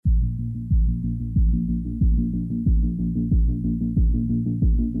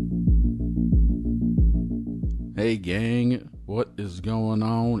Hey gang, what is going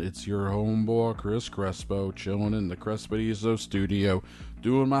on? It's your homeboy Chris Crespo chilling in the Crespedizo studio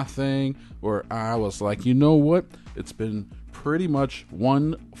doing my thing where I was like, you know what? It's been pretty much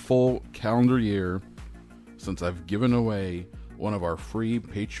one full calendar year since I've given away one of our free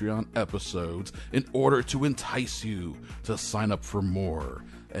Patreon episodes in order to entice you to sign up for more.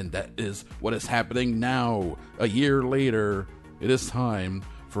 And that is what is happening now. A year later, it is time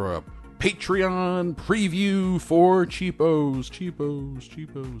for a Patreon preview for Cheapos.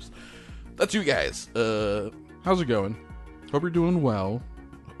 That's you guys. How's it going? Hope you're doing well.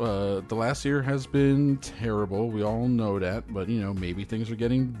 The last year has been terrible. We all know that, but maybe things are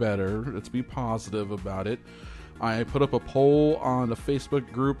getting better. Let's be positive about it. I put up a poll on the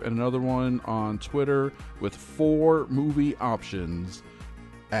Facebook group and another one on Twitter with 4 movie options,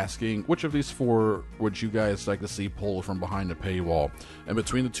 asking which of these 4 would you guys like to see pulled from behind the paywall. And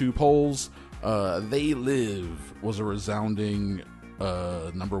between the 2 polls, They Live was a resounding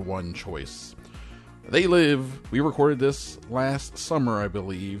number 1 choice. They Live, we recorded this last summer, I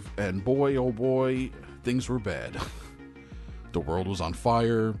believe, and boy, oh boy, things were bad. The world was on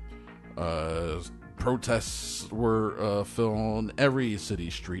fire, protests were filling every city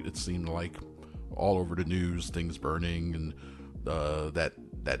street, it seemed like, all over the news, things burning, and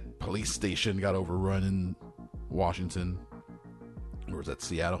that police station got overrun in Washington. Or was that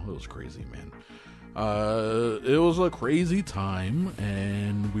Seattle? It was crazy, man. It was a crazy time,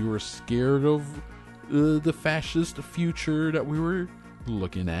 and we were scared of the fascist future that we were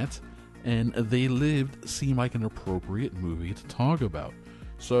looking at, and They Lived seemed like an appropriate movie to talk about.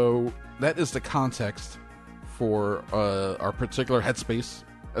 So that is the context for our particular headspace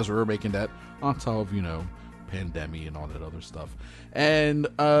as we were making that, on top of, pandemic and all that other stuff. And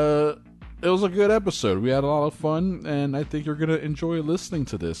it was a good episode. We had a lot of fun, and I think you're going to enjoy listening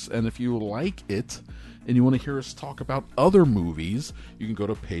to this. And if you like it and you want to hear us talk about other movies, you can go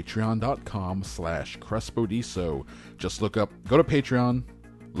to patreon.com/Crespodiso. Just go to Patreon,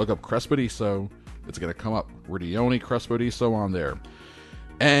 look up Crespodiso. It's going to come up. We're the only Crespodiso on there.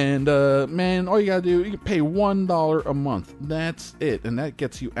 And, man, all you gotta do, you can pay $1 a month. That's it. And that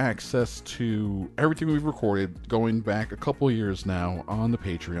gets you access to everything we've recorded going back a couple years now on the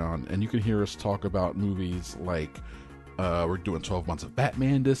Patreon. And you can hear us talk about movies like, we're doing 12 months of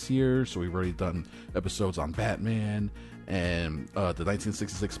Batman this year. So we've already done episodes on Batman and the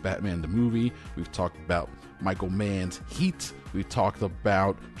 1966 Batman the movie. We've talked about Michael Mann's Heat. We've talked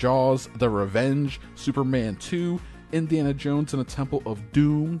about Jaws, The Revenge, Superman 2, Indiana Jones and the Temple of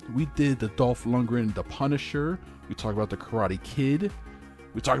Doom. We did the Dolph Lundgren The Punisher. We talked about the Karate Kid.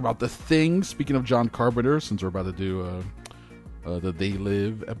 We talked about The Thing. Speaking of John Carpenter, since we're about to do the They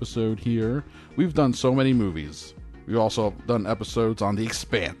Live episode here, we've done so many movies. We've also done episodes on The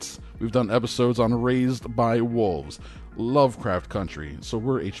Expanse. We've done episodes on Raised by Wolves, Lovecraft Country. So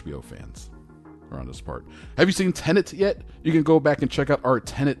we're HBO fans around this part. Have you seen Tenet yet? You can go back and check out our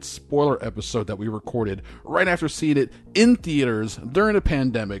Tenet spoiler episode that we recorded right after seeing it in theaters during the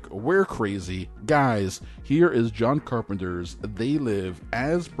pandemic. We're crazy. Guys, here is John Carpenter's They Live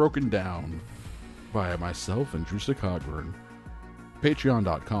as broken down by myself and Drew Cogburn.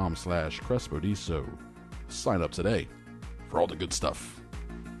 Patreon.com/Crespodiso. Sign up today for all the good stuff.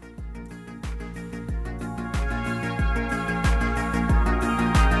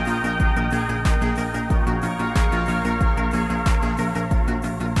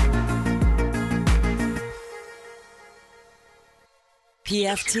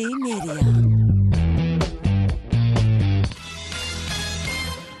 PFT Media.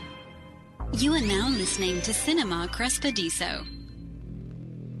 You are now listening to Cinema Crespodiso.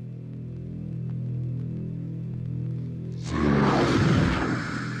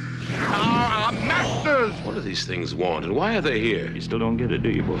 Our masters! What do these things want, and why are they here? You still don't get it, do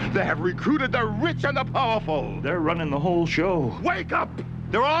you, boy? They have recruited the rich and the powerful. They're running the whole show. Wake up!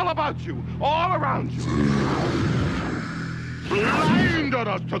 They're all about you, all around you. Blinded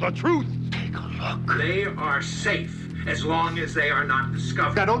us to the truth. Take a look. They are safe as long as they are not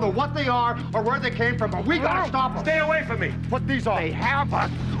discovered. I don't know what they are or where they came from, but we gotta stop them. Stay away from me. Put these on. They have us.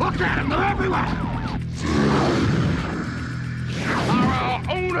 Look at them. They're everywhere. Our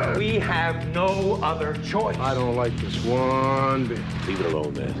owners. We have no other choice. I don't like this one bit. Leave it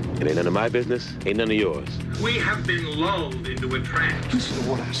alone, man. It ain't none of my business. Ain't none of yours. We have been lulled into a trance. Listen to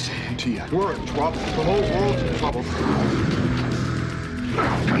what I'm saying to you. We're in trouble. The whole world's in trouble.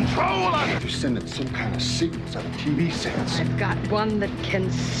 Control us. They're sending some kind of signals out of TV sets. I've got one that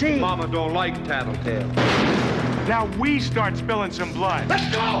can see. Mama don't like tattletale. Now we start spilling some blood. Let's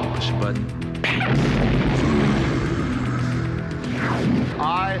go. Push a button.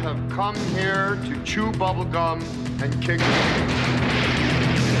 I have come here to chew bubblegum and kick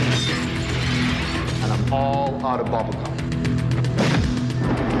and I'm all out of bubblegum.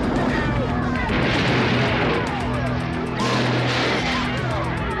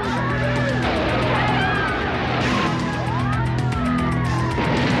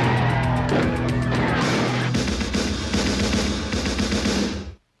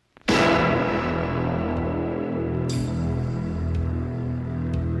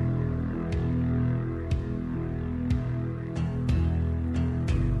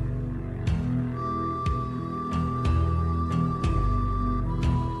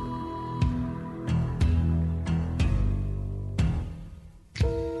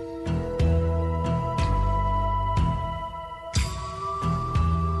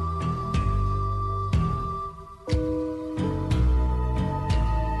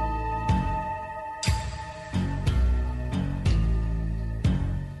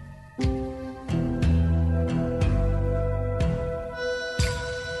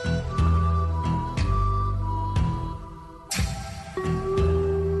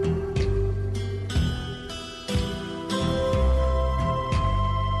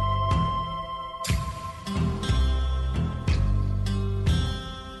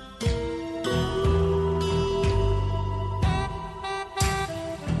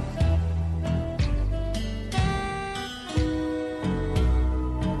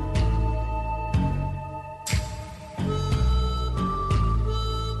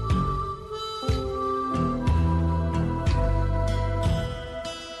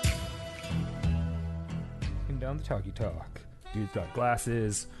 Talkie talk. Dude's got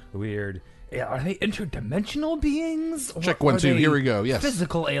glasses. Weird. Yeah, are they interdimensional beings? Or Check 1, 2. Here we go. Yes.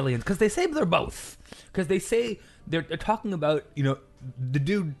 Physical aliens. Because they say they're both. Because they say they're talking about, the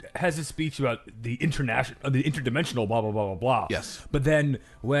dude has a speech about the interdimensional blah, blah, blah, blah, blah. Yes. But then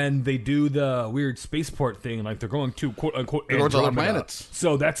when they do the weird spaceport thing, like they're going to quote unquote they're going to other planets.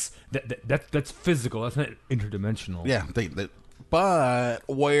 So that's physical. That's not interdimensional. Yeah. But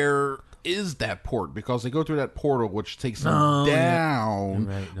where is that port? Because they go through that portal which takes them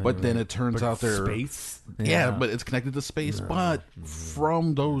down, but then it turns out they're space. Yeah, but it's connected to space. But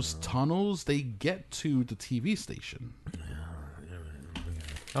from those tunnels, they get to the TV station.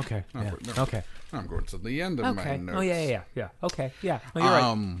 Okay. Okay. I'm going to the end of my notes. Oh yeah. Okay. Yeah. No, you're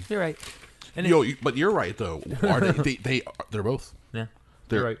right. You're right. And but you're right though. Are they're both. Yeah.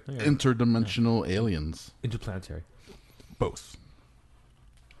 They're right. interdimensional aliens. Interplanetary. Both.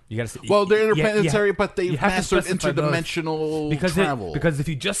 You gotta say, they're interplanetary, but they've mastered interdimensional travel. Because if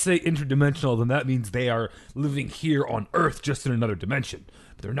you just say interdimensional, then that means they are living here on Earth, just in another dimension.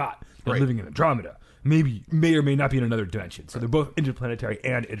 But they're not. They're living in Andromeda. May or may not be in another dimension. So they're both interplanetary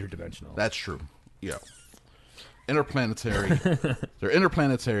and interdimensional. That's true. Yeah. Interplanetary. They're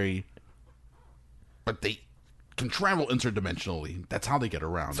interplanetary, but they can travel interdimensionally. That's how they get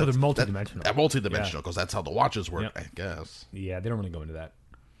around. So they're multidimensional. Multidimensional, because that's how the watches work, I guess. Yeah, they don't really go into that.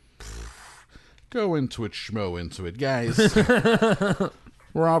 Go into it, schmo into it, guys.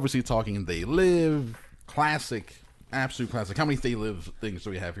 We're obviously talking They Live, classic, absolute classic. How many They Live things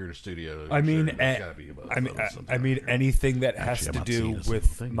do we have here in the studio? I mean, anything that has to do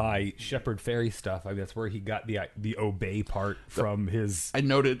with my Shepard Fairey stuff. I mean, that's where he got the obey part from his. I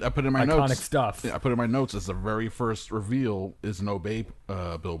noted. I put in my iconic notes stuff. Yeah, I put in my notes as the very first reveal is an obey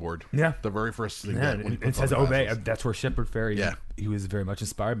billboard. Yeah, the very first thing. Yeah, when it says obey. That's where Shepard Fairey. Yeah. He was very much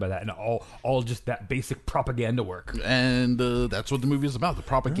inspired by that, and all just that basic propaganda work. And that's what the movie is about: the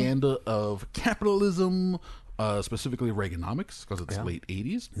propaganda of capitalism. Specifically Reaganomics, because it's late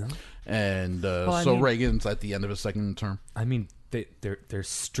 80s. Yeah. And Reagan's at the end of his second term. I mean, they're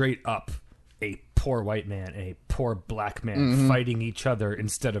straight up a poor white man and a poor black man fighting each other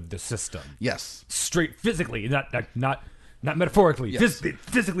instead of the system. Yes. Straight physically, not metaphorically. Yes. It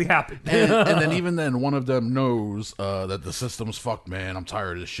physically happened. And then even then, one of them knows that the system's fucked, man. I'm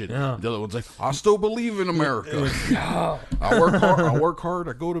tired of this shit. Yeah. The other one's like, I still believe in America. I work hard.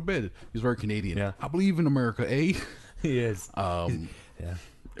 I go to bed. He's very Canadian. Yeah. I believe in America, eh? He is.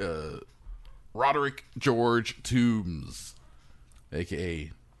 Roderick George Toombs,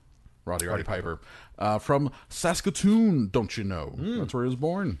 a.k.a. Roddy Piper. From Saskatoon, don't you know? That's where he was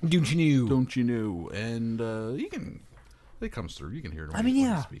born. Don't you know? And it comes through. You can hear it. I mean,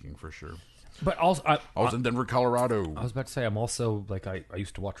 yeah. Speaking for sure. But also, I was in Denver, Colorado. I was about to say, I'm also like I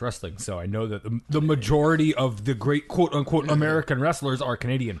used to watch wrestling, so I know that the majority of the great quote unquote American wrestlers are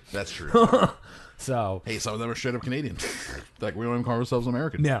Canadian. That's true. So hey, some of them are straight up Canadian. Like we don't even call ourselves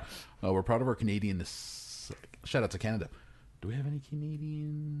American. Yeah, we're proud of our Canadianness. Shout out to Canada. Do we have any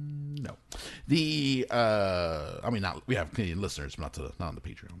Canadian? No. we have Canadian listeners, but not on the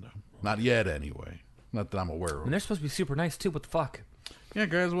Patreon though. Not yet, anyway. Not that I'm aware of. And they're supposed to be super nice too. What the fuck? Yeah,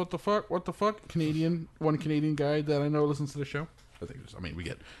 guys, what the fuck? One Canadian guy that I know listens to the show. We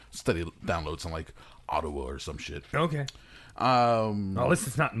get steady downloads on like Ottawa or some shit. Okay. At least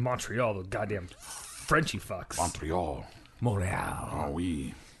it's not in Montreal, the goddamn Frenchy fucks. Montreal. Montreal. Oh,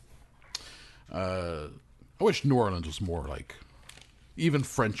 oui. I wish New Orleans was more like, even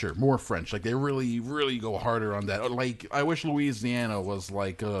Frencher, more French. Like, they really, really go harder on that. Like, I wish Louisiana was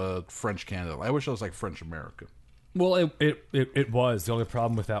like French Canada. I wish it was like French America. Well, it was. The only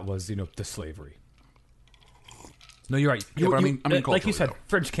problem with that was, the slavery. No, you're right. Like you said, though.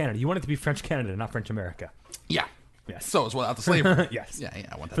 French Canada. You want it to be French Canada, not French America. Yeah. Yes. So as well without the slavery. Yes. Yeah,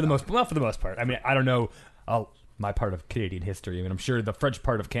 I want that. For the most part. I mean, I don't know my part of Canadian history. I mean, I'm sure the French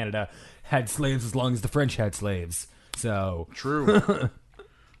part of Canada had slaves as long as the French had slaves. So true.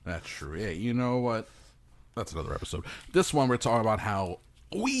 That's true. Yeah, you know what? That's another episode. This one we're talking about how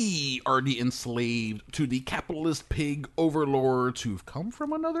we are the enslaved to the capitalist pig overlords who've come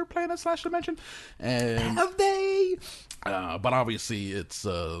from another planet / dimension. And have they? But obviously it's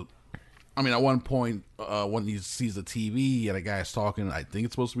at one point, when he sees the TV and a guy's talking, I think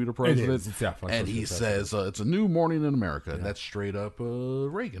it's supposed to be the president, and he says, it's a new morning in America. Yeah. That's straight up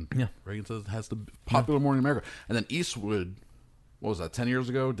Reagan. Yeah. Reagan says it has the popular morning in America. And then Eastwood, what was that, 10 years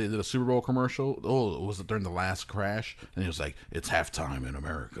ago? They did a Super Bowl commercial. Oh, was it during the last crash? And he was like, it's halftime in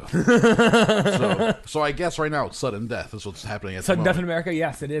America. so I guess right now it's sudden death. That's what's happening at sudden death in America?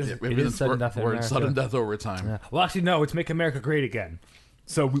 Yes, it is. Yeah, it is sudden death in America. We're in sudden death over time. Yeah. Well, actually, no. It's Make America Great Again.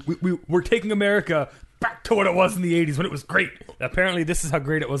 So we're taking America back to what it was in the 80s when it was great. Apparently, this is how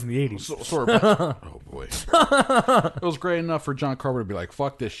great it was in the 80s. Oh, boy. It was great enough for John Carpenter to be like,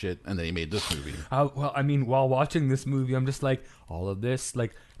 fuck this shit, and then he made this movie. Well, I mean, while watching this movie, I'm just like, all of this,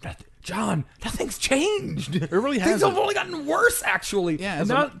 like, John, nothing's changed. It really has. Things have only gotten worse, actually. Yeah.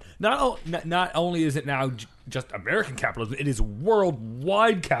 Not only is it now just American capitalism, it is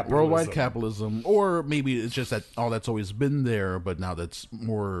worldwide capitalism. Worldwide capitalism, or maybe it's just that all that's always been there, but now that's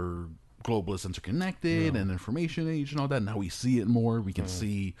more globalist, interconnected, and information age and all that. Now we see it more. We can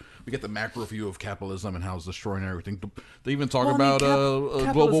see. We get the macro view of capitalism and how it's destroying everything. They even talk about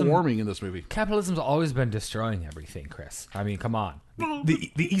global warming in this movie. Capitalism's always been destroying everything, Chris. I mean, come on.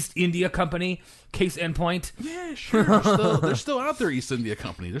 The East India Company, case in point. Yeah, sure. They're still out there, East India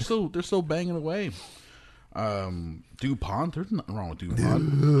Company. They're still banging away. DuPont. There's nothing wrong with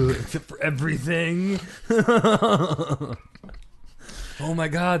DuPont, except for everything. Oh my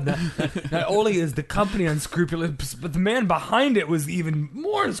God! Not only is the company unscrupulous, but the man behind it was even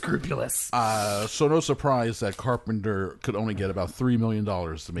more unscrupulous. So no surprise that Carpenter could only get about $3 million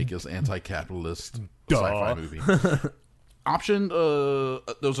to make his anti-capitalist sci-fi movie. Optioned,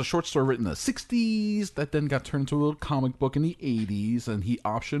 there was a short story written in the 60s that then got turned into a comic book in the 80s, and he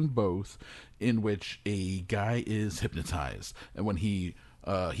optioned both, in which a guy is hypnotized, and when he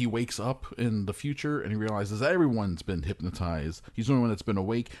wakes up in the future and he realizes that everyone's been hypnotized. He's the only one that's been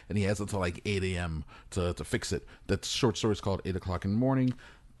awake, and he has until like 8 a.m. to fix it. That short story is called 8 o'clock in the morning.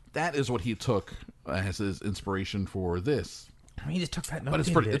 That is what he took as his inspiration for this. I mean, he just took that, but it's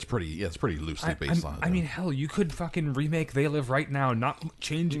pretty loosely based on it. I mean, hell, you could fucking remake They Live Right Now, not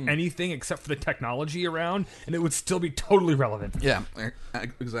change anything except for the technology around, and it would still be totally relevant. Yeah,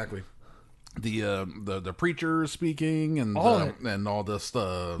 exactly. The preacher speaking and all this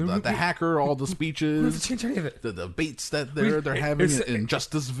the hacker, all the speeches, change any of it. The debates that they're having in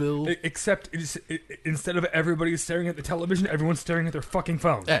Justiceville. Except instead of everybody staring at the television, everyone's staring at their fucking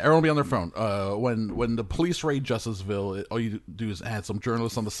phone. Yeah, everyone will be on their phone. When the police raid Justiceville, all you do is add some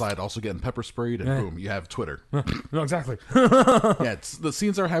journalists on the side also getting pepper sprayed, and boom, you have Twitter. No, exactly. Yeah, the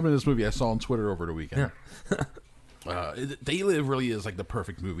scenes that are happening in this movie I saw on Twitter over the weekend. Yeah. They Live really is like the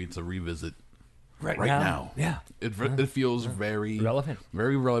perfect movie to revisit right now. Yeah, it feels very relevant,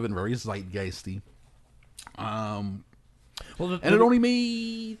 very zeitgeisty. And it only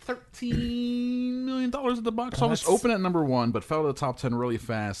made $13 million at the box office. Opened at number 1, but fell to the top 10 really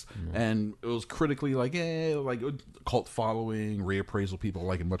fast. And it was critically like cult following, reappraisal. People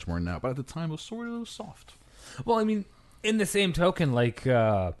like it much more now. But at the time, it was sort of soft. Well, I mean, in the same token,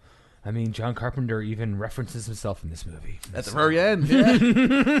 John Carpenter even references himself in this movie. At the very end, yeah.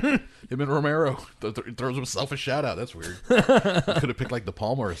 Him and Romero throws himself a shout out. That's weird. He could have picked like De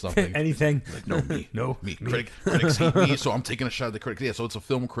Palma or something. Anything. Like, no, me. Critics hate me, so I'm taking a shot at the critics. Yeah, so it's a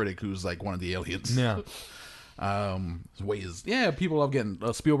film critic who's like one of the aliens. Yeah. People love getting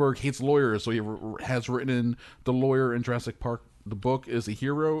Spielberg hates lawyers, so he has written in the lawyer in Jurassic Park the book is a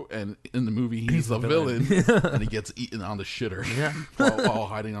hero, and in the movie he's a villain, and he gets eaten on the shitter while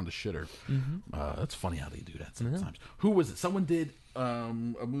hiding on the shitter. That's funny how they do that sometimes. Who was it? Someone did a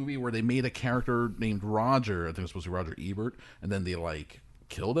movie where they made a character named Roger. I think it was supposed to be Roger Ebert, and then they like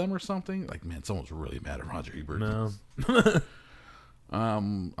killed him or something. Like, man, someone was really mad at Roger Ebert. No. I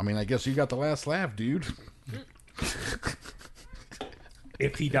mean, I guess you got the last laugh, dude.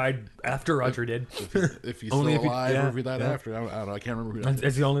 If he died after Roger did. If he's still alive, or if he died after. I don't know. I can't remember who died.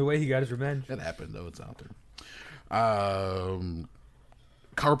 That's the only way he got his revenge. It happened, though. It's out there.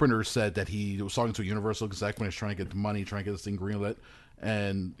 Carpenter said that he was talking to a Universal exec when he was trying to get the money, trying to get this thing greenlit.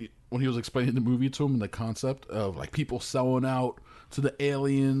 And when he was explaining the movie to him and the concept of like people selling out to the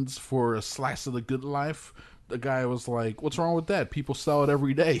aliens for a slice of the good life, the guy was like, "What's wrong with that? People sell it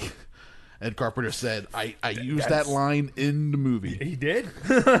every day." And Carpenter said, I used that line in the movie. He did?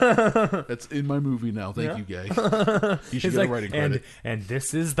 That's in my movie now. Thank you, Gay. You should get a writing credit. And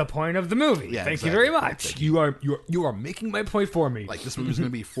this is the point of the movie. Yeah, Thank exactly. you very much. You are making my point for me. Like, this movie's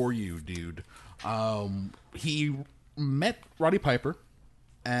going to be for you, dude. He met Roddy Piper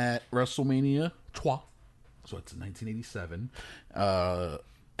at WrestleMania 3. So it's in 1987.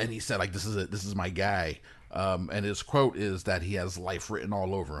 And he said, like, this is it. This is my guy. And his quote is that he has life written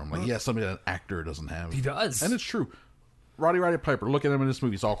all over him. Like, he has something that an actor doesn't have. He does. And it's true. Roddy Piper, look at him in this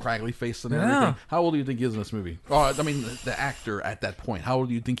movie. He's all craggly faced and everything. How old do you think he is in this movie? Oh, I mean, the actor at that point. How old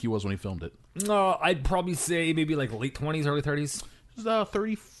do you think he was when he filmed it? I'd probably say maybe like late 20s, early 30s. He's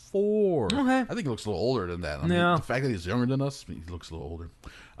 34. Okay. I think he looks a little older than that. I mean, the fact that he's younger than us, he looks a little older.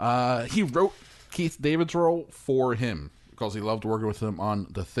 He wrote Keith David's role for him because he loved working with him on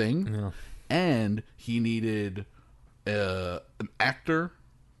The Thing. Yeah. And he needed an actor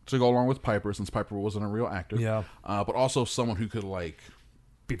to go along with Piper, since Piper wasn't a real actor. Yeah. But also someone who could, like...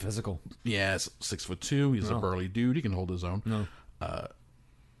 be physical. Yeah, 6'2". He's a burly dude. He can hold his own. No. I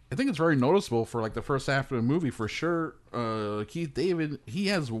think it's very noticeable for, like, the first half of the movie, for sure. Keith David, he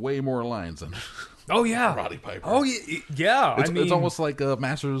has way more lines than... Oh, yeah. Roddy Piper. Oh, yeah. It's almost like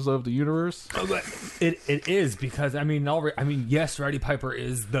Masters of the Universe. It is, because, yes, Roddy Piper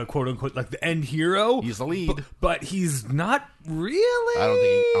is the quote-unquote, like, the end hero. He's the lead. But he's not really. I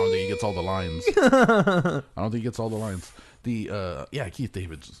don't think he gets all the lines. I don't think he gets all the lines. Keith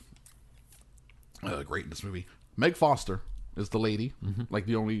David's great in this movie. Meg Foster is the lady, like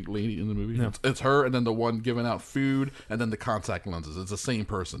the only lady in the movie. Yeah. It's her, and then the one giving out food, and then the contact lenses. It's the same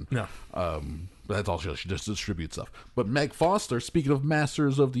person. No. But that's all she does. She just distributes stuff. But Meg Foster, speaking of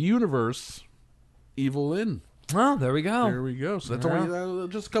Masters of the Universe, Evil Lynn. Oh, there we go. There we go. So that's only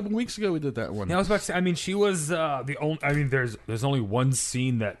just a couple weeks ago we did that one. Yeah, I was about to say, she was the only... there's only one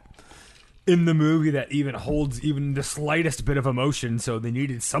scene that in the movie that even holds even the slightest bit of emotion, so they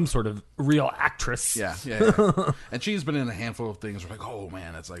needed some sort of real actress. Yeah. And she's been in a handful of things. We're like, oh,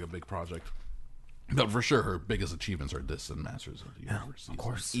 man, that's like a big project. But for sure, her biggest achievements are this and Masters of the Universe. Of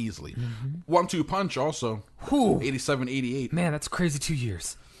course. Easily. 1-2 Punch also. 87, 88. Man, that's crazy 2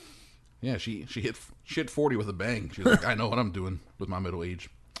 years. Yeah, she hit 40 with a bang. She's like, I know what I'm doing with my middle age.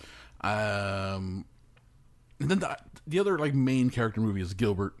 And then the other like main character movie is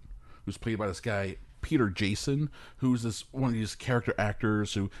Gilbert, who's played by this guy Peter Jason, who's this one of these character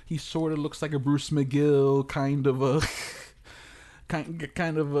actors who he sort of looks like a Bruce McGill kind of a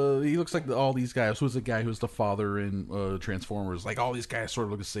he looks like all these guys. Who's the guy who's the father in Transformers? Like all these guys sort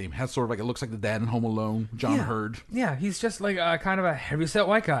of look the same. Has sort of like, it looks like the dad in Home Alone, John Hurd. Yeah, he's just like kind of a heavyset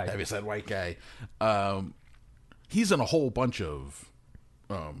white guy. He's in a whole bunch of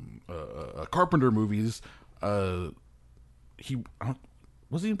Carpenter movies. Was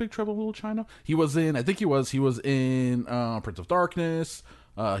he in Big Trouble in Little China? He was in Prince of Darkness.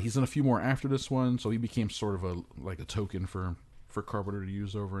 He's in a few more after this one, so he became sort of a token for Carpenter to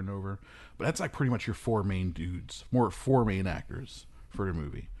use over and over. But that's like pretty much your four main actors for the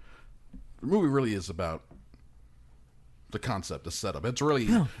movie. The movie really is about the concept, the setup. It's really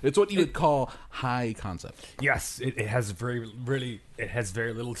it's what you would call high concept. Yes, it has very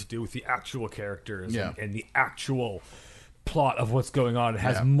little to do with the actual characters and the actual plot of what's going on. It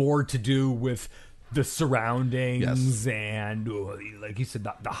has more to do with the surroundings and, like you said,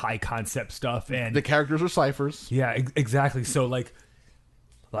 the high concept stuff, and the characters are ciphers. Yeah, exactly. So like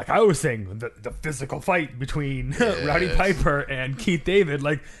I was saying, the physical fight between Roddy Piper and Keith David,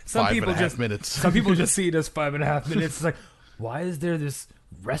 like some people just see it as 5.5 minutes. It's like, why is there this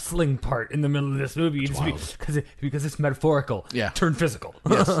wrestling part in the middle of this movie? Because it's metaphorical. Yeah, turned physical.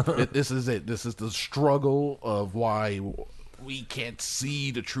 Yes, this is it. This is the struggle of why we can't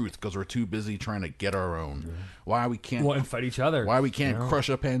see the truth because we're too busy trying to get our own. Why we can't and fight each other. Why we can't crush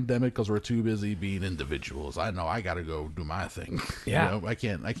a pandemic because we're too busy being individuals. I know I got to go do my thing. Yeah. I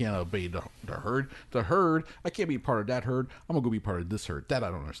can't obey the herd. The herd. I can't be part of that herd. I'm gonna go be part of this herd. That I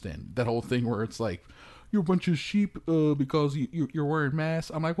don't understand. That whole thing where it's like, you're a bunch of sheep because you're wearing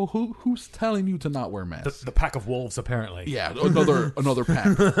masks. I'm like, well, who's telling you to not wear masks? The pack of wolves, apparently. Yeah, another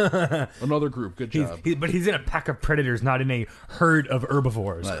pack, another group. Good job. But he's in a pack of predators, not in a herd of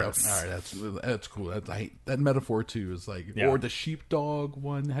herbivores. All right, that's cool. I hate that metaphor too. Is like, or the sheepdog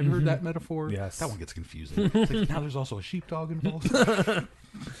one. Have you heard that metaphor? Yes. That one gets confusing. It's like, now there's also a sheepdog involved.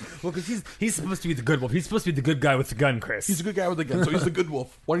 Well, because he's supposed to be the good wolf. He's supposed to be the good guy with the gun, Chris. He's a good guy with a gun, so he's the good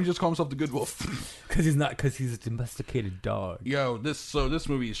wolf. Why don't you just call himself the good wolf? Because he's not. Because he's a domesticated dog. Yo, this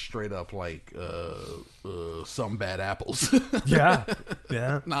movie is straight up like some bad apples. Yeah.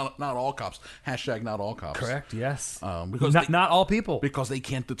 Not all cops. Hashtag not all cops. Correct. Yes. Because not all people. Because they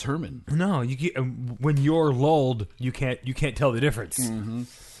can't determine. No, when you're lulled, you can't tell the difference. Mm-hmm.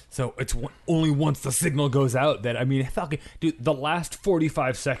 So it's only once the signal goes out that, I mean, fucking, dude, the last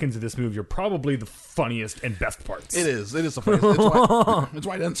 45 seconds of this movie are probably the funniest and best parts. It is the funniest. It's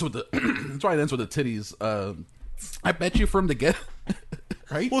why it ends with the it's why it ends with the titties. I bet you from the get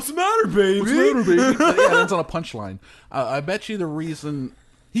right. What's the matter, baby? Yeah, that's on a punchline. I bet you the reason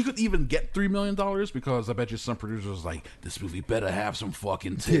he could even get $3 million because I bet you some producers was like, this movie better have some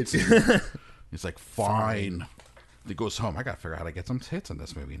fucking tits. He's like, fine. He goes home. I gotta figure out how to get some tits in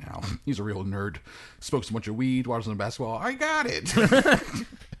this movie now. He's a real nerd. Smokes a bunch of weed, watches some basketball. I got it.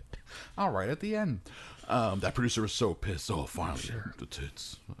 All right, at the end. That producer was so pissed. Oh, finally, the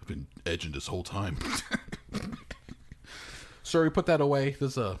tits. I've been edging this whole time. Sir, we put that away.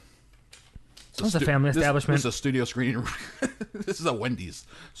 This is a family establishment. This is a studio screening room. This is a Wendy's.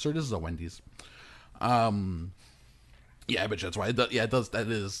 Sir, this is a Wendy's. Yeah, I bet you that's why. It does. That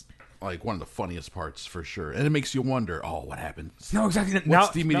is like one of the funniest parts for sure, and it makes you wonder, what happens? No, exactly.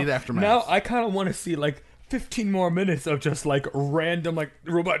 What's the immediate aftermath? Now I kind of want to see like 15 more minutes of just like random, like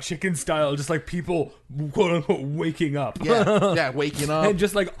Robot Chicken style, just like people quote unquote waking up. Yeah, waking up, and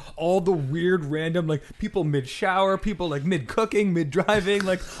just like all the weird random like people mid shower, people like mid cooking, mid driving,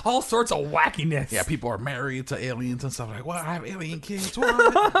 like all sorts of wackiness. Yeah, people are married to aliens and stuff like, what? I have alien kids.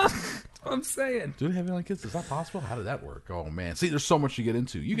 What? I'm saying. Do they have alien kids? Is that possible? How did that work? Oh, man. See, there's so much to get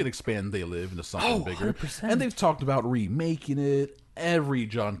into. You can expand They Live into something bigger. 100%. And they've talked about remaking it. Every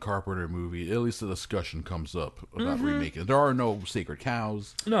John Carpenter movie, at least the discussion comes up about remaking it. There are no sacred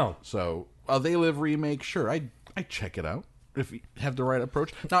cows. No. So, They Live remake, sure. I check it out if you have the right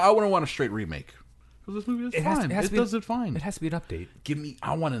approach. Now, I wouldn't want a straight remake. Because this movie is fine. It does it fine. It has to be an update.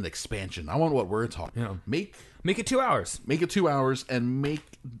 I want an expansion. I want what we're talking. Yeah. Make it 2 hours. Make it 2 hours and make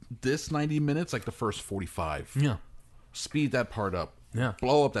this 90 minutes like the first 45. Yeah. Speed that part up. Yeah.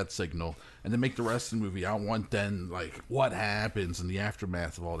 Blow up that signal. And then make the rest of the movie. I want then, like, what happens in the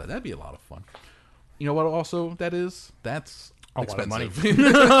aftermath of all that. That'd be a lot of fun. You know what also that is? That's expensive.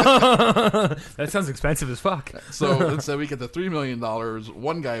 That sounds expensive as fuck. So instead we get the $3 million.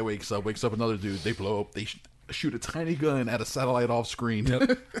 One guy wakes up another dude. They blow up. They shoot a tiny gun at a satellite off screen.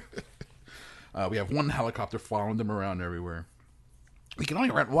 Yep. We have one helicopter following them around everywhere. We can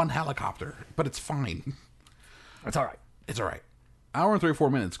only rent one helicopter, but it's fine. That's all right. It's all right. Hour and 34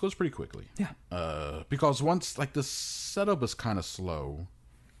 minutes goes pretty quickly. Yeah. Because once, like, the setup is kind of slowish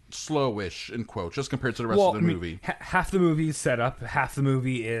in quotes, just compared to the rest of the movie. Half the movie is set up, half the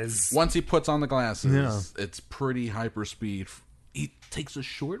movie is... Once he puts on the glasses, it's pretty hyper speed. He takes a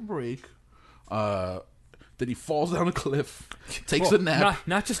short break. Then he falls down a cliff, takes a nap.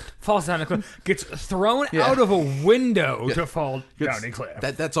 Not just falls down a cliff, gets thrown out of a window to fall down a cliff.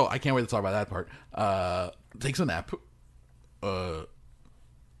 That's all. I can't wait to talk about that part. Takes a nap, and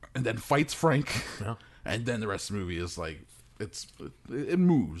then fights Frank. Yeah. And then the rest of the movie is like, it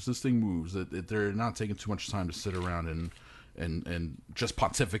moves. This thing moves. They're not taking too much time to sit around and just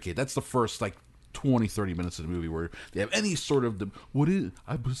pontificate. That's the first, like, 20, 30 minutes of the movie where they have any sort of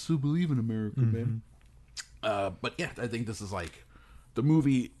I still believe in America, man. But yeah, I think this is like the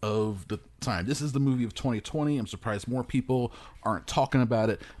movie of the time. This is the movie of 2020. I'm surprised more people aren't talking about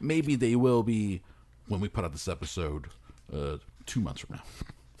it. Maybe they will be when we put out this episode 2 months from now.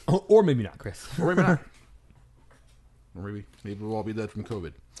 Or maybe not, Chris. Or maybe not. Or maybe we'll all be dead from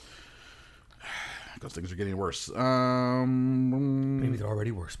COVID. Because things are getting worse. Maybe they're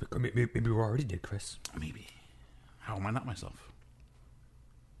already worse. But maybe we're already dead, Chris. Maybe. How am I not myself?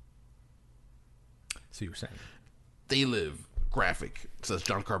 So you were saying. They Live. graphic. It says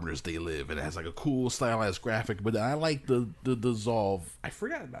John Carpenter's They Live, and it has like a cool stylized graphic. But I like the dissolve. I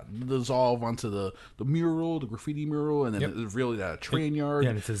forgot about it. The dissolve onto the mural, the graffiti mural, and then it's really that train yard.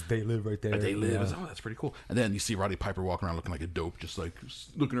 Yeah, and it says They Live right there. They Live. Oh, that's pretty cool. And then you see Roddy Piper walking around looking like a dope, just like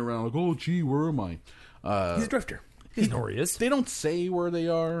looking around like, oh gee, where am I? He's a drifter. He doesn't know where he is. They don't say where they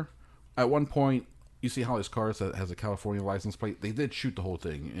are. At one point, you see how his car has a California license plate. They did shoot the whole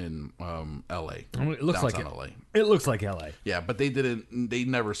thing in L.A. I mean, it looks like L.A. It looks like L.A. Yeah, but they didn't. They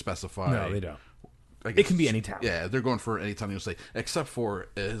never specify. No, they don't. Like it can be any town. Yeah, they're going for any town you say, except for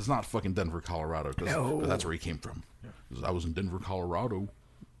it's not fucking Denver, Colorado, because that's where he came from. Yeah. I was in Denver, Colorado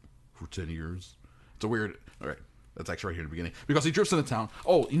for 10 years. It's a weird. All right, that's actually right here in the beginning because he drifts into town.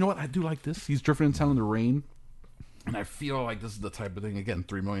 Oh, you know what? I do like this. He's drifting in town in the rain, and I feel like this is the type of thing. Again,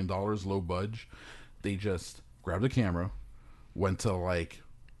 $3 million, low budge. They just grabbed the camera, went to like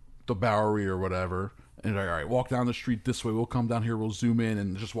the Bowery or whatever, and they're like, all right, walk down the street this way. We'll come down here. We'll zoom in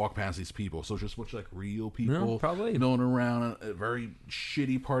and just walk past these people. So just much like real people, probably milling around a very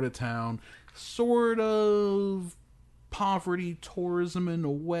shitty part of town, sort of poverty tourism in a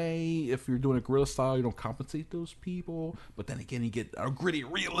way. If you're doing a guerrilla style, you don't compensate those people. But then again, you get a gritty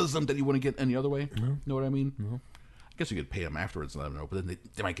realism that you wouldn't get any other way. You know what I mean? I guess you could pay them afterwards and let them know, but then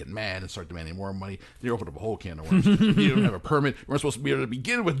they might get mad and start demanding more money. Then you open up a whole can of worms. You don't have a permit. You weren't supposed to be able to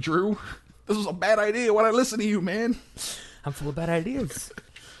begin with, Drew. This was a bad idea. Why'd I listen to you, man? I'm full of bad ideas.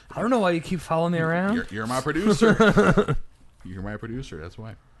 I don't know why you keep following me around. You're my producer. You're my producer. That's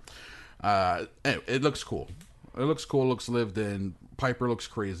why. Anyway, it looks cool. It looks cool. It looks lived in. Piper looks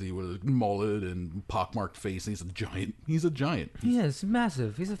crazy with a mullet and pockmarked face. And he's a giant. He's a giant. He is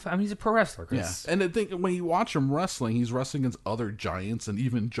massive. He's a pro wrestler, Chris. Yeah, and I think when you watch him wrestling, he's wrestling against other giants and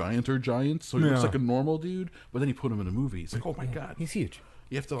even gianter giants. So he looks like a normal dude. But then you put him in a movie. It's like, oh my god, he's huge.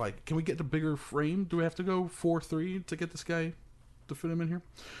 You have to like, can we get the bigger frame? Do we have to go 4'3" to get this guy to fit him in here?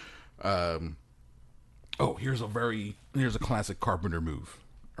 Here's a classic Carpenter move.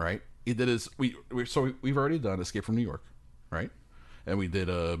 All right, he did his. We've already done Escape from New York, right? And we did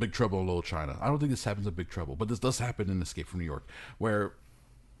Big Trouble in Little China. I don't think this happens in Big Trouble, but this does happen in Escape from New York, where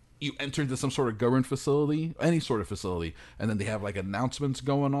you enter into some sort of government facility, any sort of facility, and then they have like announcements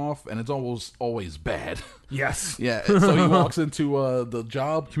going off, and it's always bad. Yes. Yeah. So he walks into the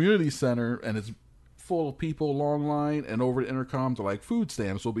job community center, and it's full of people, long line, and over the intercom they're like, food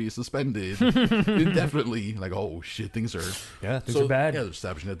stamps will be suspended indefinitely. Like, oh shit, things are things are bad. Yeah, they're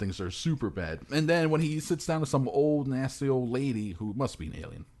establishing that things are super bad. And then when he sits down to some old nasty old lady who must be an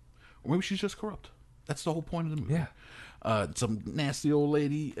alien, or maybe she's just corrupt. That's the whole point of the movie. Yeah. Some nasty old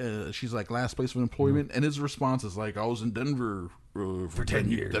lady. She's like last place of employment, and his response is like, I was in Denver for 10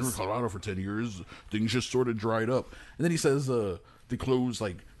 years. Denver, Colorado for 10 years. Things just sort of dried up. And then he says they closed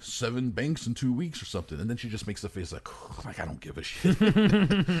like 7 banks in 2 weeks or something. And then she just makes the face like I don't give a shit.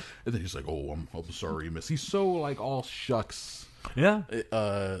 And then he's like, oh, I'm sorry, miss. He's so like all shucks. Yeah.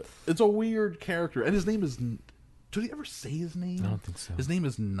 It's a weird character. And his name is... Did he ever say his name? I don't think so. His name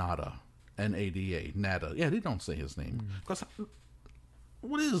is Nada. Nada. Nada. Yeah, they don't say his name. Because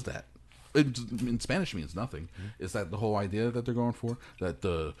what is that? In Spanish means nothing. Is that the whole idea that they're going for? That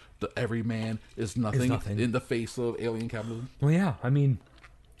the everyman is nothing in the face of alien capitalism? Well, yeah. I mean,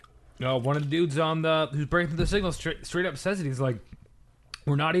 one of the dudes who's breaking through the signal straight up says it. He's like,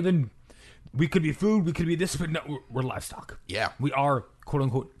 we're not even... We could be food, we could be this, but no, we're livestock. Yeah. We are, quote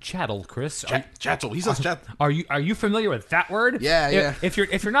unquote, chattel, Chris. Chattel. He says chattel. Are you familiar with that word? Yeah. If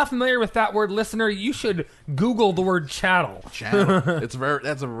you're not familiar with that word, listener, you should Google the word chattel. Chattel. That's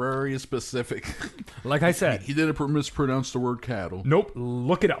a very specific. Like I said, he didn't mispronounce the word cattle. Nope.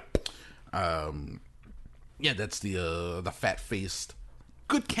 Look it up. Yeah, that's the fat faced.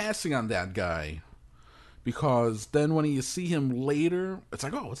 Good casting on that guy. Because then when you see him later, it's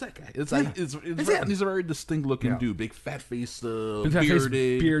like, oh, it's that guy. It's like it's he's a very distinct looking dude, big fat faced, bearded,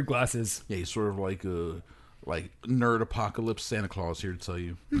 beard, glasses. Yeah, he's sort of like a nerd apocalypse Santa Claus here to tell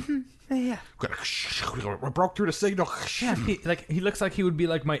you. Yeah. We broke through the signal. Yeah, he looks like he would be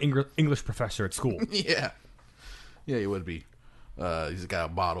like my English professor at school. Yeah, he would be. He's got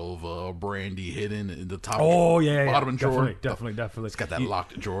a bottle of brandy hidden in the top. Bottom drawer. Definitely. It's got that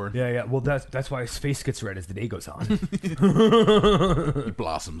locked drawer. Yeah. Well, that's why his face gets red as the day goes on. He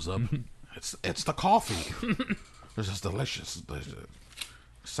blossoms up. It's the coffee. This is delicious.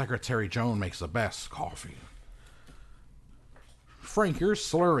 Secretary Joan makes the best coffee. Frank, you're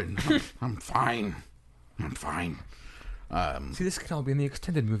slurring. I'm fine. See, this can all be in the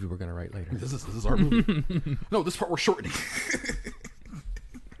extended movie we're going to write later. This is our movie. No, this part we're shortening.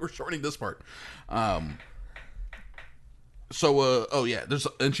 We're shortening this part. And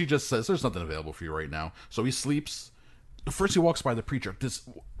she just says, there's nothing available for you right now. So he sleeps first he walks by the preacher.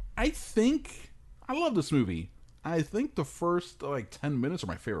 I love this movie. I think the first 10 minutes are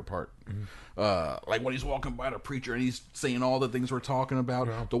my favorite part. Like when he's walking by the preacher and he's saying all the things we're talking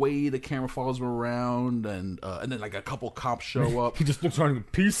about, the way the camera follows him around, and then like a couple cops show up. He just looks around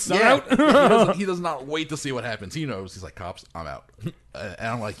and peace out. He does not wait to see what happens. He knows. He's like, cops, I'm out. And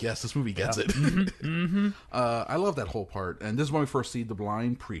I'm like, yes, this movie gets it. I love that whole part. And this is when we first see the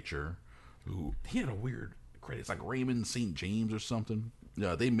blind preacher, who he had a weird credit. It's like Raymond St. James or something.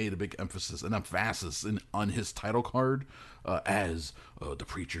 Yeah, they made a big emphasis on his title card as the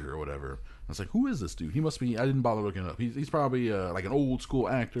preacher or whatever. I was like, who is this dude? He must be. I didn't bother looking it up. He's probably like an old school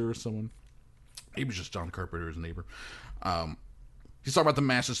actor or someone. Maybe it's just John Carpenter's neighbor. He's talking about the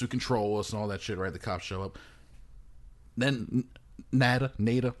masters who control us and all that shit. Right? The cops show up. Then Nada,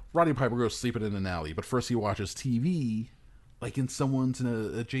 Roddy Piper goes sleeping in an alley. But first he watches TV, like in someone's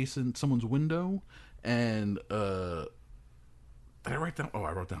window, and did I write down? Oh,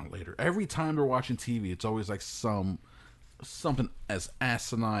 I wrote down later. Every time they're watching TV, it's always like something as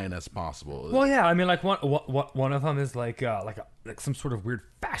asinine as possible. Well, yeah, I mean, like one of them is like some sort of weird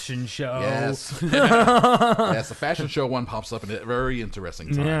fashion show. Yes, yes, the fashion show one pops up in a very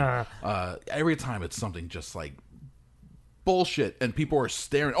interesting time. Yeah, every time it's something just like bullshit, and people are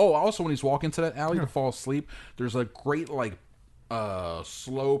staring. Oh, also when he's walking to that alley to fall asleep, there's a great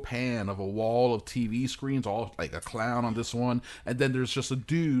slow pan of a wall of TV screens, all like a clown on this one, and then there's just a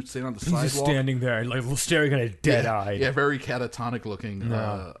dude sitting on the sidewalk, just standing there, like staring at a dead eye. Yeah, very catatonic looking.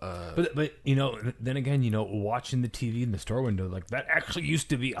 But then again, watching the TV in the store window, like that actually used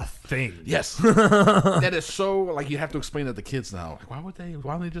to be a thing. Yes, that is so like you have to explain that to kids now. Like, why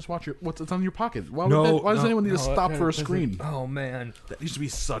don't they just watch what's in your pocket? Why does anyone need to stop for a screen? Oh man, that used to be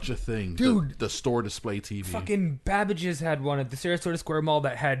such a thing, dude. The store display TV. Fucking Babbage's had one at the Sarasota Square Mall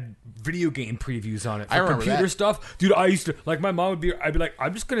that had video game previews on it for I remember computer that. stuff. Dude, I used to, like, my mom would be, I'd be like,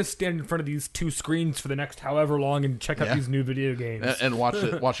 I'm just gonna stand in front of these two screens for the next however long and check out these new video games and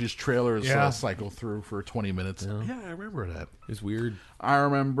watch these trailers cycle through for 20 minutes. Yeah, I remember that. It's weird. I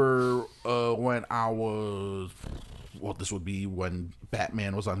remember when I was, well, this would be when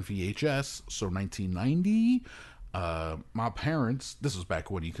Batman was on VHS, so 1990. My parents, this was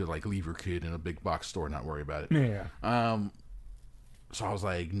back when you could like leave your kid in a big box store and not worry about it. Yeah. So I was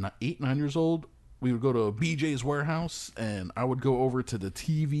like 8, 9 years old. We would go to BJ's Warehouse, and I would go over to the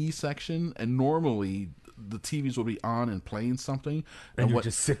TV section, and normally the TVs would be on and playing something. And you would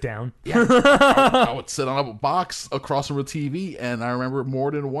just sit down? Yeah. I would sit on a box across from a TV, and I remember more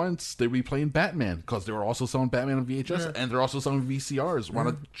than once they'd be playing Batman, because they were also selling Batman on VHS, and they're also selling VCRs. Want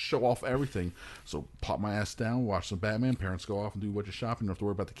to show off everything. So pop my ass down, watch some Batman, parents go off and do a bunch of shopping, don't have to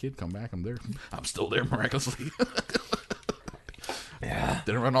worry about the kid, come back, I'm there. I'm still there, miraculously. Yeah.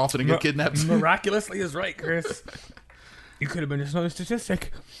 Didn't run off and get kidnapped. Miraculously is right, Chris. You could have been just another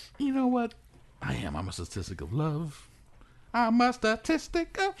statistic. You know what? I'm a statistic of love. I'm a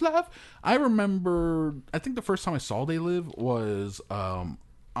statistic of love. I remember, I think the first time I saw They Live was on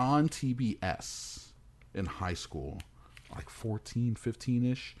TBS in high school, like 14,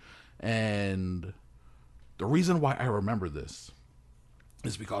 15-ish. And the reason why I remember this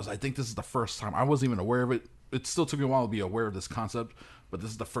is because I think this is the first time, I wasn't even aware of it. It still took me a while to be aware of this concept, but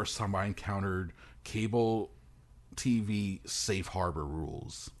this is the first time I encountered cable TV safe harbor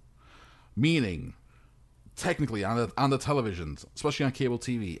rules. Meaning, technically, on the televisions, especially on cable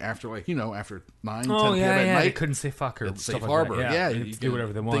TV, after after 9, 10 p.m. at night, they couldn't say fuck or it's stuff safe like harbor. That. Yeah, you do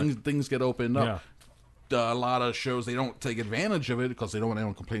whatever they want. Things get opened up. A lot of shows, they don't take advantage of it because they don't want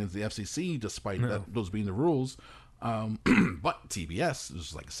anyone complaining to the FCC, despite those being the rules. But TBS, it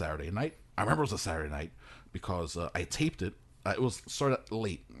was like a Saturday night. I remember it was a Saturday night because I taped it. It was sort of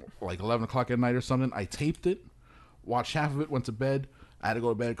late, like 11 o'clock at night or something. I taped it, watched half of it, went to bed. I had to go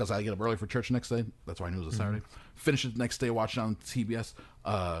to bed because I had to get up early for church the next day. That's why I knew it was a Saturday. Finished it the next day, watched it on TBS.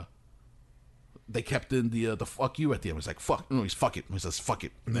 They kept in the fuck you at the end. He's like, fuck. No, he's fuck it. He says, fuck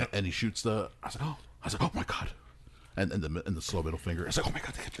it. And he shoots I was like, oh my God. And the slow middle finger. I was like, oh my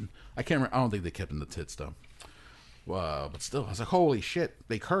God, they kept in. I can't remember. I don't think they kept in the tits, though. But still, I was like, holy shit,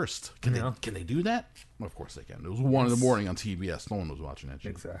 they cursed. Can they do that? Well, of course they can. It was 1 in the morning on TBS. No one was watching that shit.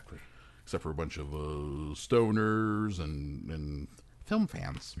 Exactly. Except for a bunch of stoners and film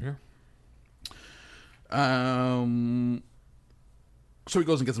fans. Yeah. So he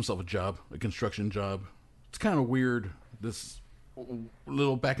goes and gets himself a job, a construction job. It's kind of weird, this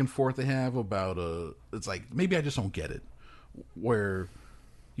little back and forth they have about it's like, maybe I just don't get it, where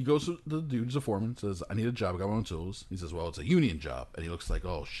He goes to the dude's a foreman, says, I need a job, I got my own tools. He says, well, it's a union job. And he looks like,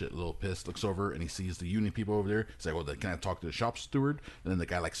 oh shit, a little pissed, looks over and he sees the union people over there. He's like, well, can I talk to the shop steward? And then the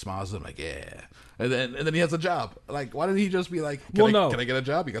guy like smiles at him like, yeah. And then he has a job. Like, why didn't he just be like, can I get a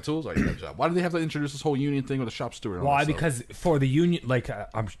job? You got tools? Oh, you got a job. Why did they have to introduce this whole union thing with a shop steward? Why? Because for the union, like,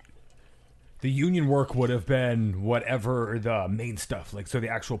 the union work would have been whatever the main stuff, like so the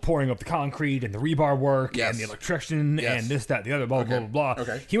actual pouring of the concrete and the rebar work and the electrician and this, that, the other, blah, blah, blah, blah.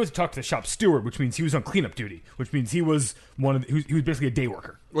 Okay. He went to talk to the shop steward, which means he was on cleanup duty, which means he was he was basically a day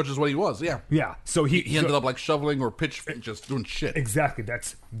worker. Which is what he was, yeah. Yeah. So he ended up like shoveling or pitch, just doing shit. Exactly.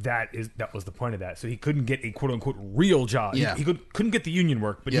 That was the point of that. So he couldn't get a quote unquote real job. Yeah. He couldn't get the union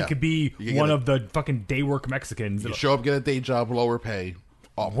work, but he could be one of the fucking day work Mexicans. You show up, get a day job, lower pay.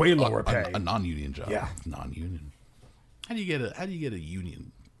 Way lower pay. A non-union job. Yeah. Non-union. How do you get a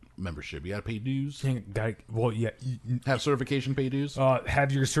union membership? You got to pay dues? Have certification, pay dues?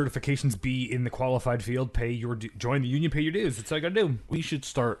 Have your certifications be in the qualified field, join the union, pay your dues. That's all you got to do. We should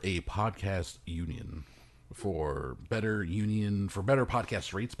start a podcast union for better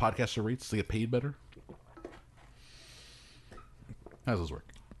podcast rates, podcaster rates to get paid better. How does this work?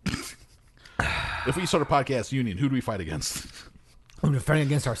 If we start a podcast union, who do we fight against? I'm fighting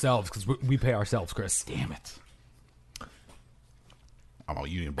against ourselves because we pay ourselves, Chris. Damn it. I'm a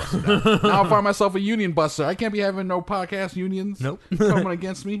union buster now. Now I find myself a union buster. I can't be having no podcast unions. Nope. Coming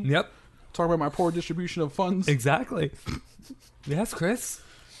against me. Yep. Talking about my poor distribution of funds. Exactly. Yes, Chris.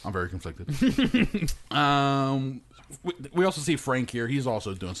 I'm very conflicted. We also see Frank here. He's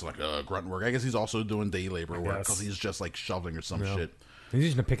also doing some like grunt work. I guess he's also doing day labor work because he's just like shoveling or some shit. He's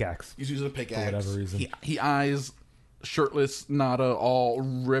using a pickaxe. He's using a pickaxe. For whatever reason. He eyes shirtless Nada, all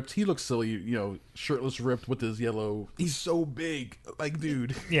ripped. He looks silly, shirtless, ripped with his yellow. He's so big, like,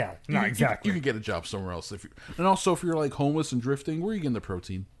 dude. Yeah, no, exactly. You can get a job somewhere else if you're like homeless and drifting. Where are you getting the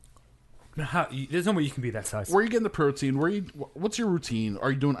protein? There's no way you can be that size. Where are you getting the protein? What's your routine?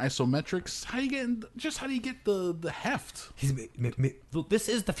 Are you doing isometrics? How do you get the heft? This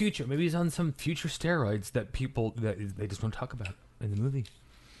is the future. Maybe he's on some future steroids that they just don't talk about in the movie.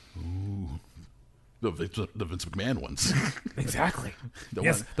 Ooh. The Vince McMahon ones. Exactly. Him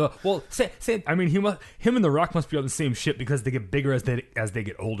and The Rock must be on the same ship because they get bigger as they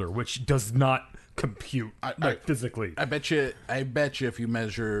get older, which does not compute physically. I bet you if you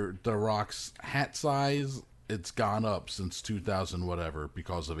measure The Rock's hat size, it's gone up since 2000 whatever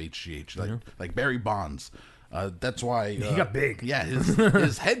because of HGH. Like Barry Bonds. That's why he got big. Yeah,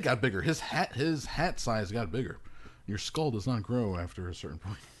 his head got bigger. His hat size got bigger. Your skull does not grow after a certain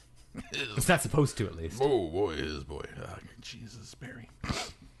point. It's not supposed to, at least. Oh boy, Jesus, Barry.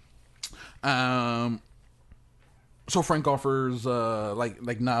 So Frank offers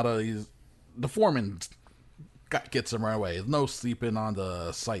like Nada. He's the foreman. Gets him right away. There's no sleeping on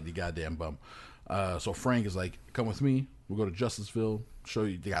the site, you goddamn bum. So Frank is like, come with me. We'll go to Justiceville. Show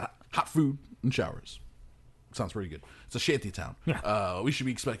you they got hot food and showers. Sounds pretty good. It's a shanty town. Yeah. We should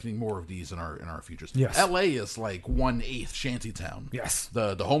be expecting more of these in our futures. Yes. LA is like 1/8 shanty town. Yes.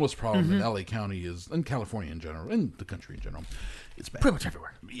 The homeless problem in LA County is, in California in general, in the country in general, it's bad. Pretty much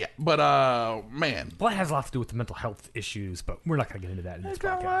everywhere. Yeah. But man. Well, that has a lot to do with the mental health issues, but we're not going to get into that in this podcast. It's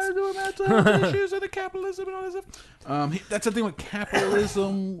got a lot to do with mental health issues and the capitalism and all this stuff. That's the thing with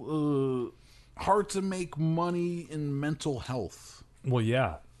capitalism. Hard to make money in mental health. Well,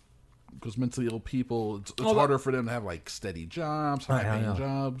 yeah. Because mentally ill people, it's harder for them to have like steady jobs, high-paying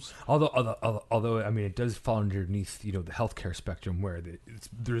jobs. Although, I mean, it does fall underneath the healthcare spectrum where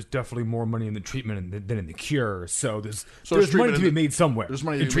there's definitely more money in the treatment than in the cure. So there's money to be made somewhere. There's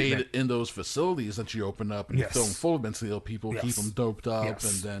money to be made in those facilities that you open up and you fill them full of mentally ill people, keep them doped up,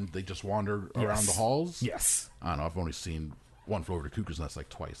 and then they just wander around the halls. Yes. I don't know. I've only seen One Flew Over the Cuckoo's Nest like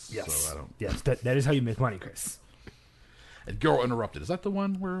twice. Yes. So I don't. Yes, that is how you make money, Chris. And Girl Interrupted. Is that the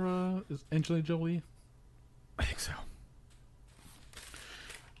one where is Angelina Jolie? I think so.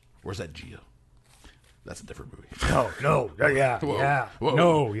 Where's that Gia? That's a different movie. No. Yeah. Whoa. Yeah. Whoa.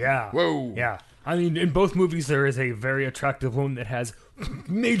 No. Yeah. Whoa. Yeah. I mean, in both movies, there is a very attractive woman that has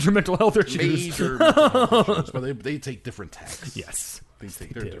major mental health issues. But they take different tacks. Yes.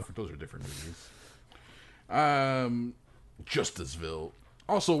 They're different. Those are different movies. Justiceville.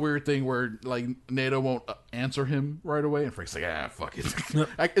 Also a weird thing where, like, Nada won't answer him right away, and Frank's like, fuck it.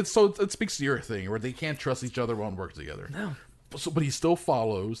 It speaks to your thing, where they can't trust each other, won't work together. No. But he still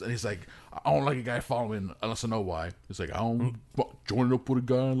follows, and he's like, I don't like a guy following unless I know why. He's like, I don't join up with a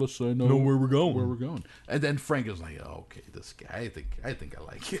guy unless I know where we're going. And then Frank is like, okay, this guy, I think I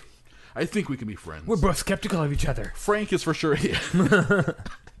like him. I think we can be friends. We're both skeptical of each other. Frank is for sure,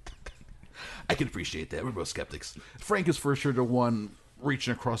 I can appreciate that. We're both skeptics. Frank is for sure the one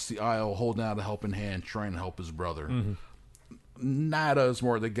reaching across the aisle, holding out a helping hand, trying to help his brother. Nada is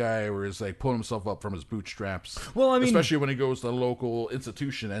more the guy where he's like pulling himself up from his bootstraps. Well, I mean, especially when he goes to the local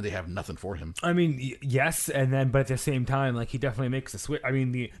institution and they have nothing for him. I mean, yes, and then, but at the same time, like, he definitely makes a switch. I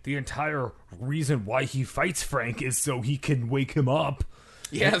mean, the entire reason why he fights Frank is so he can wake him up.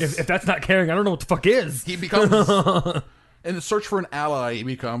 Yes. If that's not caring, I don't know what the fuck is. He becomes, in the search for an ally, he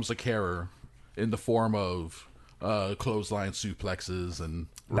becomes a carer in the form of clothesline suplexes and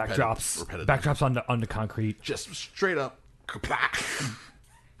backdrops, repetitive. backdrops onto concrete. Just straight up. We're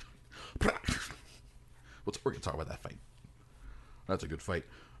gonna talk about that fight. That's a good fight.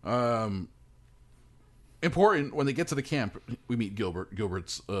 Important, when they get to the camp, we meet Gilbert.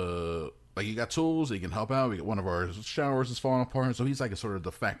 Gilbert's like, he got tools, he can help out. We get one of our showers is falling apart, so he's like a sort of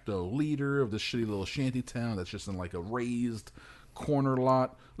de facto leader of this shitty little shanty town that's just in like a raised corner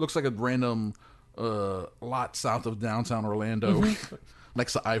lot. Looks like a random lot south of downtown Orlando.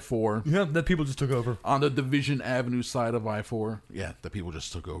 Next to I-4. Yeah, that people just took over. On the Division Avenue side of I-4. Yeah, the people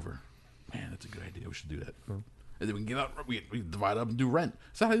just took over. Man, that's a good idea. We should do that. And then we can get out, we divide up and do rent.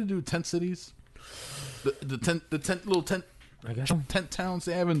 Is that how you do tent cities? The tent I guess. tent towns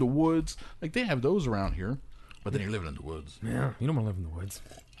they have in the woods. Like, they have those around here. But then you're living in the woods. Yeah, you don't want to live in the woods.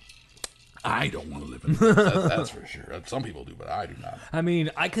 I don't want to live in the woods. That's for sure. Some people do, but I do not. I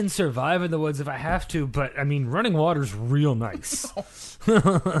mean, I can survive in the woods if I have to, but, I mean, running water's real nice.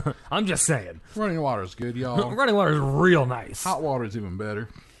 I'm just saying. Running water is good, y'all. Running water is real nice. Hot water is even better.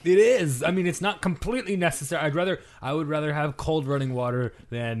 It is. I mean, it's not completely necessary. I would rather have cold running water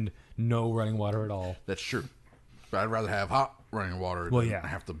than no running water at all. That's true. But I'd rather have hot running water than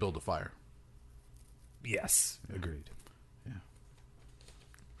have to build a fire. Yes, agreed. Yeah.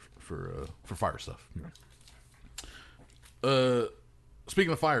 For fire stuff.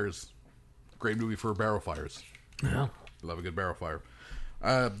 Speaking of fires, great movie for barrel fires. Yeah. Love a good barrel fire.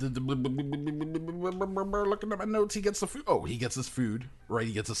 Looking at my notes, he gets the food. Oh, he gets his food, right?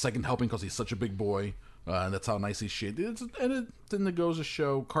 He gets a second helping because he's such a big boy. And that's how nice he's shaped. Then it goes to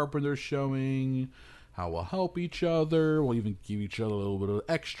show Carpenter's showing how we'll help each other. We'll even give each other a little bit of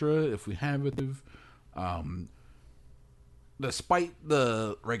extra if we have it. Despite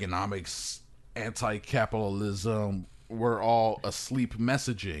the Reaganomics, anti-capitalism, we're all asleep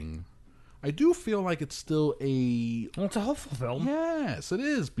messaging, I do feel like it's still well, it's a hopeful film. Yes, it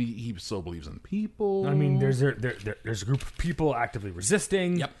is. He still believes in people. I mean, there's a group of people actively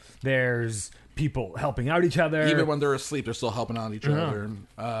resisting. Yep. There's people helping out each other. Even when they're asleep, they're still helping out each other.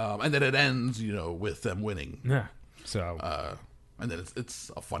 And then it ends, with them winning. Yeah. So. And then it's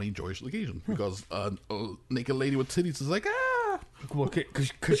a funny, joyous occasion because a naked lady with titties is like, ah! Well,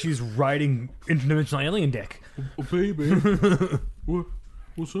 because she's riding interdimensional alien dick. Oh, baby.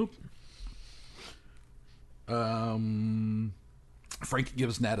 What's up? Frank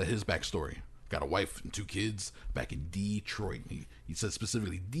gives Nada his backstory. Got a wife and 2 kids back in Detroit. He says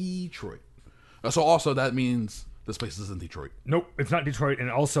specifically Detroit. So also that means this place is in Detroit. Nope, it's not Detroit, and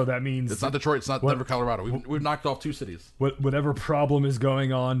also that means... It's not Detroit, it's not Denver, Colorado. We've knocked off 2 cities. Whatever problem is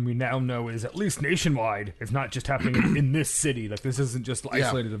going on, we now know is at least nationwide. It's not just happening in this city. Like, this isn't just an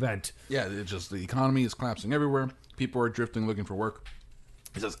isolated event. Yeah, it's just the economy is collapsing everywhere. People are drifting, looking for work.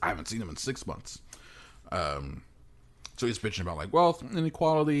 He says, I haven't seen them in 6 months. So he's bitching about, like, wealth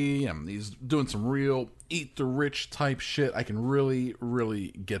inequality, and he's doing some real eat the rich type shit. I can really, really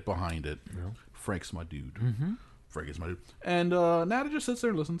get behind it. Yeah. Frank's my dude. Mm-hmm. Frank is my dude. And Nada just sits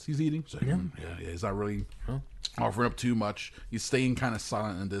there and listens. He's eating. So, yeah, he's not really offering up too much. He's staying kind of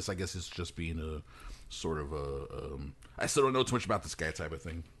silent in this. I guess it's just being a sort of a... I still don't know too much about this guy type of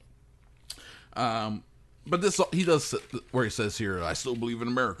thing. But this, he does where he says here, I still believe in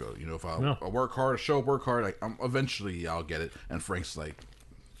America. If I work hard, show up, work hard, eventually I'll get it. And Frank's like,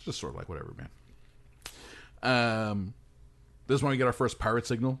 just sort of like, whatever, man. This is when we get our first pirate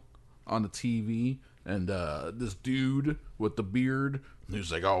signal on the TV. And this dude with the beard,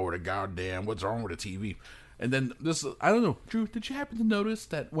 who's like, oh, the goddamn, what's wrong with the TV? And then this, I don't know, Drew, did you happen to notice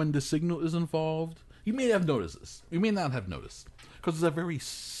that when the signal is involved, you may have noticed this. You may not have noticed. Because it's a very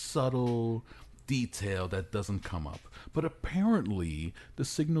subtle detail that doesn't come up. But apparently, the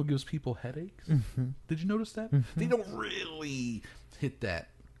signal gives people headaches. Mm-hmm. Did you notice that? Mm-hmm. They don't really hit that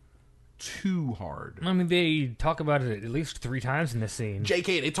too hard. I mean, they talk about it at least 3 times in this scene.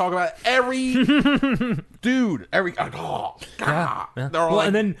 JK, they talk about every dude, every they're all like,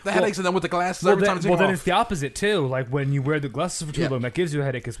 and then the headaches, and then with the glasses every time. Then it's the opposite too. Like when you wear the glasses for too long, that gives you a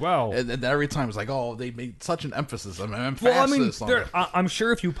headache as well. And every time it's like, oh, they made such an emphasis. I'm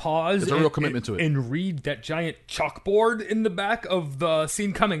sure if you pause, it's a real commitment to it, and read that giant chalkboard in the back of the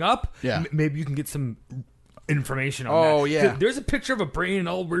scene coming up, maybe you can get some information on Oh, that. yeah. There's a picture of a brain and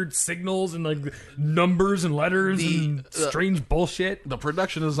all weird signals and like numbers and letters and strange bullshit. The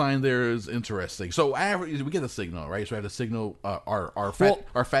production design there is interesting. So we get the signal, right? So we have the signal. Our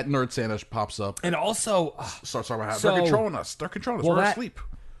fat nerd Santa pops up and also starts talking about how they're controlling us. They're controlling us. We're asleep.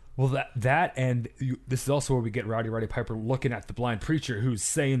 Well, this is also where we get Roddy Piper looking at the blind preacher who's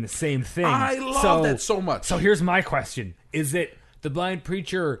saying the same thing. I love that so much. So here's my question: is it the blind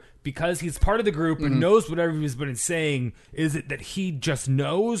preacher, because he's part of the group and knows what everybody's been saying, is it that he just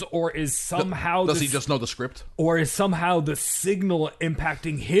knows, or is somehow... Does he just know the script? Or is somehow the signal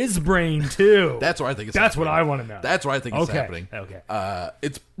impacting his brain, too? That's what I think is That's happening. what I want to know. That's what I think is happening. Okay.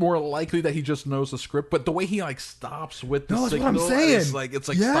 It's more likely that he just knows the script, but the way he, like, stops with the signal... That's what I'm saying. It's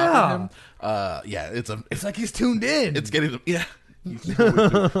like stopping him. It's like he's tuned in. It's getting... Yeah.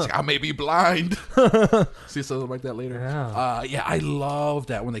 Like, I may be blind. See something like that later. Yeah. I love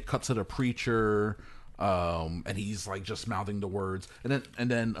that when they cut to the preacher, and he's like just mouthing the words, and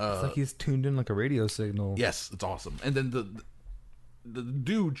then it's like he's tuned in like a radio signal. Yes, it's awesome. And then the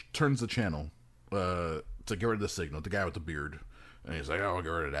dude turns the channel to get rid of the signal. The guy with the beard, and he's like, "Oh, I'll get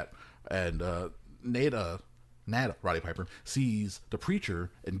rid of that." And Nada, Roddy Piper, sees the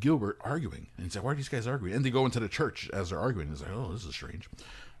preacher and Gilbert arguing. And he's like, why are these guys arguing? And they go into the church as they're arguing. He's like, oh, this is strange.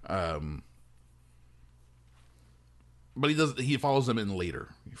 But he follows them in later.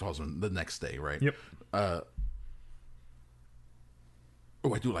 He follows them the next day, right? Yep. I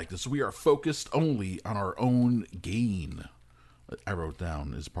do like this. We are focused only on our own gain. I wrote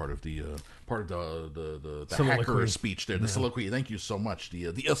down as part of the hacker speech there, the soliloquy. Thank you so much. The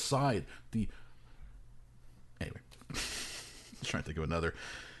aside, anyway, just trying to think of another.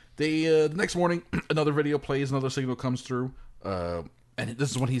 The next morning, another video plays, another signal comes through, and this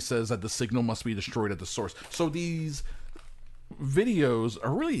is when he says that the signal must be destroyed at the source. So these videos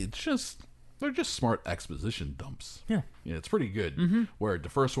are really they're just smart exposition dumps. Yeah, it's pretty good. Where the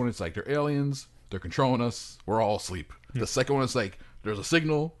first one, it's like they're aliens, they're controlling us, we're all asleep. The second one is like there's a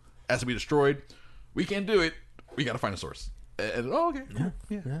signal, has to be destroyed, we can't do it, we got to find a source. And okay, cool.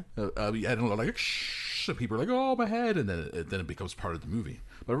 Yeah. And like, shh, so people are like, oh, my head, and then it becomes part of the movie.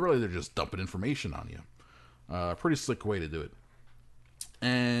 But really, they're just dumping information on you. Pretty slick way to do it.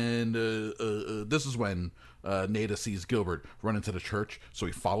 And this is when Nada sees Gilbert run into the church, so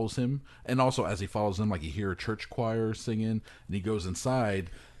he follows him. And also, as he follows him, like you hear a church choir singing, and he goes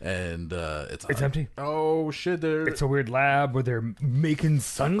inside, and it's empty. Oh shit! It's a weird lab where they're making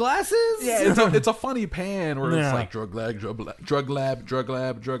sunglasses. Yeah, it's a funny pan where it's like drug lab,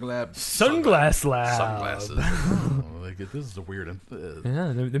 sunglasses. Like this is a weird.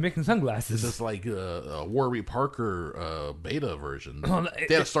 They're making sunglasses. This is like a Warby Parker beta version. They had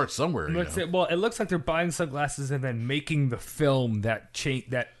to start somewhere. Well, it looks like they're buying sunglasses and then making the film that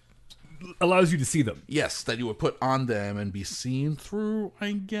allows you to see them. Yes, that you would put on them and be seen through,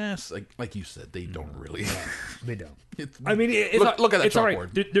 I guess. Like you said, they don't really. They don't. Look at that it's chalkboard.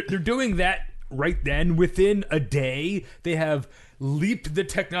 All right. They're doing that right then. Within a day, they have leaped the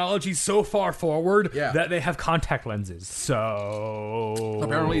technology so far forward that they have contact lenses. So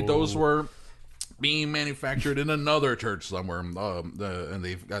apparently those were being manufactured in another church somewhere, and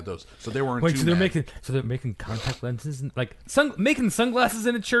they've got those. So they weren't. Wait, they're making contact lenses, and like making sunglasses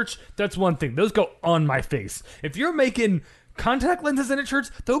in a church. That's one thing. Those go on my face. If you're making contact lenses in a church,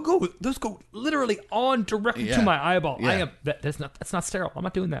 those go literally on directly to my eyeball. Yeah. That's not sterile. I'm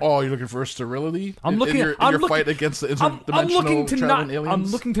not doing that. Oh, you're looking for sterility? I'm looking in your fight against the interdimensional traveling aliens? I'm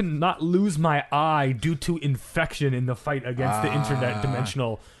looking to not lose my eye due to infection in the fight against the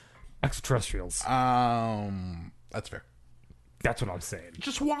interdimensional extraterrestrials. That's fair. That's what I'm saying.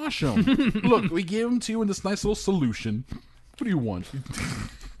 Just wash them. Look, we gave them to you in this nice little solution. What do you want?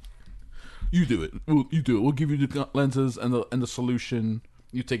 You do it. You do it. We'll give you the lenses and the solution.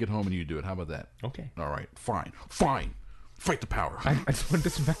 You take it home and you do it. How about that? Okay. All right. Fine. Fight the power. I just want to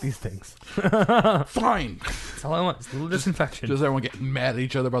disinfect these things. Fine. That's all I want. It's a little disinfection. Does everyone get mad at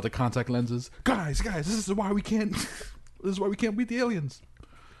each other about the contact lenses? Guys, this is why we can't. This is why we can't beat the aliens.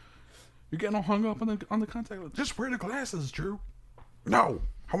 You're getting all hung up on the contact lenses. Just wear the glasses, Drew. No,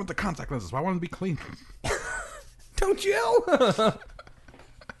 I want the contact lenses. I want them to be clean. Don't you?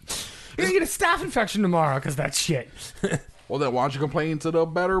 You're gonna get a staph infection tomorrow because that shit. Well, then why don't you complain to the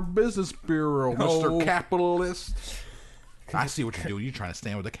Better Business Bureau, Mr. Capitalist? I see what you're doing. You're trying to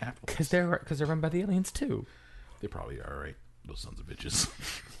stand with the capitalists. Because they're run by the aliens too. They probably are, right? Those sons of bitches.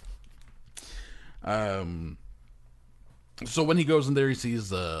 So when he goes in there, he sees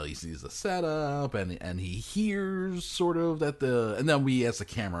the setup, and he hears sort of that and then we, as a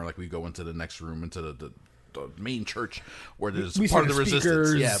camera, like we go into the next room, into the main church where there's we part of see the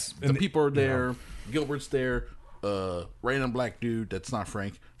resistance. Yeah, the people are there. Gilbert's there, random black dude that's not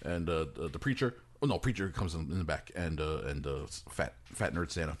Frank, and the preacher. Oh no, preacher comes in the back, and fat nerd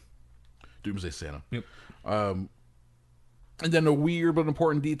Santa, Doomsday Santa. Yep. And then a weird but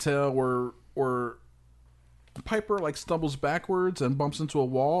important detail where Piper like stumbles backwards and bumps into a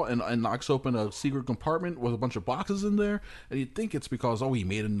wall and knocks open a secret compartment with a bunch of boxes in there, and you'd think it's because he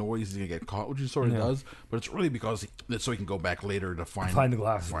made a noise, he's gonna get caught, which he sort of does, but it's really because so he can go back later to find the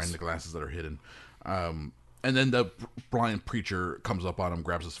glasses that are hidden. And then the blind preacher comes up on him,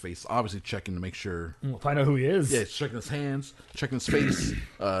 grabs his face, obviously checking to make sure. Find out who he is. Yeah, checking his hands, checking his face.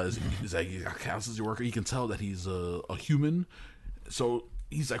 He's like, how does he work? He can tell that he's a human. So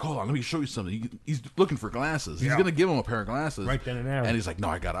he's like, hold on, let me show you something. He's looking for glasses. He's going to give him a pair of glasses. Right then and there. And he's like, no,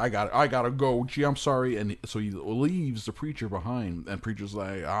 I gotta go. Gee, I'm sorry. And so he leaves the preacher behind. And preacher's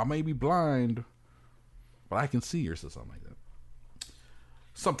like, I may be blind, but I can see, or something like that.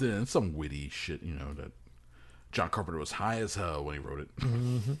 Some witty shit, that John Carpenter was high as hell when he wrote it.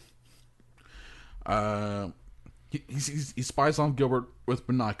 Mm-hmm. He spies on Gilbert with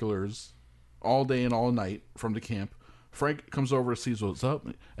binoculars all day and all night from the camp. Frank comes over to see what's up,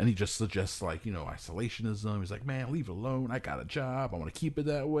 and he just suggests, isolationism. He's like, man, leave it alone. I got a job. I want to keep it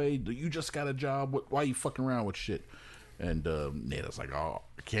that way. You just got a job. Why are you fucking around with shit? And Nada's like, oh,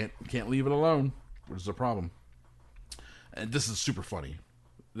 I can't leave it alone. What is the problem? And this is super funny.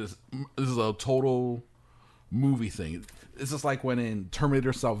 This is a total movie thing. It's just like when in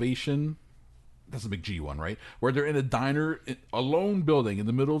Terminator Salvation, that's a big G one, right? Where they're in a diner, a lone building in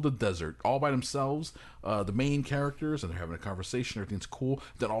the middle of the desert, all by themselves, the main characters, and they're having a conversation, everything's cool.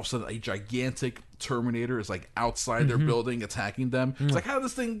 Then all of a sudden, a gigantic Terminator is like outside their building attacking them. It's like, how did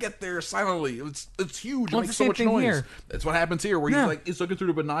this thing get there silently? It's huge. It makes so much noise. Here. That's what happens here, where he's looking through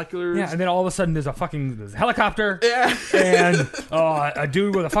the binoculars. Yeah, and then all of a sudden there's a helicopter. Yeah. And a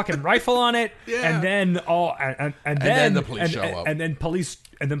dude with a fucking rifle on it. Yeah. And then the police show up. And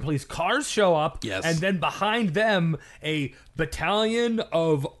then police cars show up. Yes. And then behind them, a battalion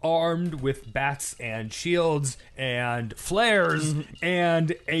of armed with bats and shields and flares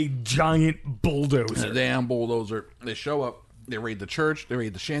and a giant bulldozer. A damn bulldozer. They show up. They raid the church. They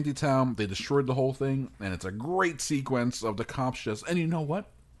raid the shanty town. They destroyed the whole thing. And it's a great sequence of the cops just... And you know what?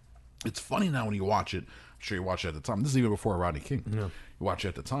 It's funny now when you watch it. I'm sure you watched it at the time. This is even before Rodney King. Yeah. You watch it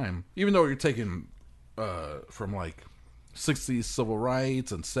at the time. Even though you're taking from 60s civil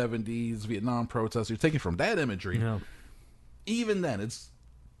rights and 70s Vietnam protests, you're taking from that imagery. Yeah. Even then,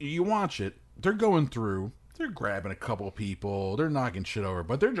 you watch it, they're going through, they're grabbing a couple of people, they're knocking shit over,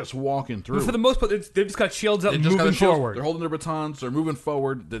 but they're just walking through. But for the most part, they've just got shields up and moving forward. They're holding their batons, they're moving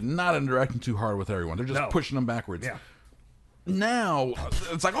forward, they're not interacting too hard with everyone, they're just pushing them backwards. Yeah. Now,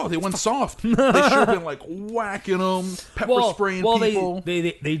 it's like, they went soft. They should have been whacking them, pepper spraying people.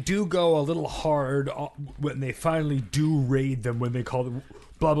 They do go a little hard when they finally do raid them, when they call them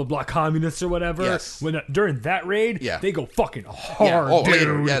blah blah blah communists or whatever. Yes. When during that raid, they go fucking hard,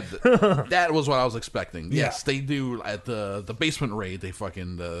 dude. That was what I was expecting. Yes, they do at the basement raid. They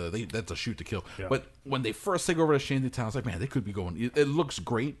fucking that's a shoot to kill. Yeah. But when they first take over the Shantytown, it's like, man, they could be going. It looks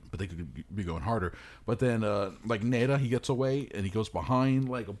great, but they could be going harder. But then, Nada, he gets away and he goes behind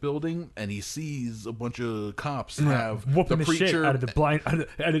a building and he sees a bunch of cops have whooping the preacher shit out of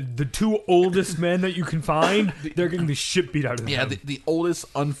the two oldest men that you can find. They're getting the shit beat out of them. Yeah, the oldest,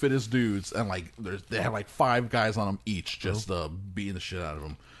 unfittest dudes, and they have 5 guys on them each, just beating the shit out of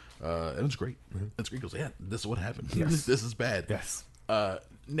them. And it's great. It's great. He goes, yeah, this is what happened. Yes. This is bad. Yes.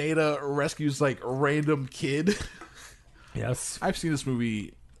 Nada rescues a random kid. Yes. I've seen this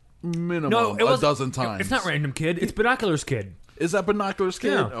movie minimum a dozen times. It's not Random Kid. It's Binoculars Kid. Is that Binoculars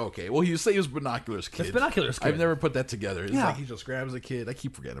Kid? Yeah. Okay. Well, you say it was Binoculars Kid. It's Binoculars Kid. I've never put that together. It's like he just grabs a kid. I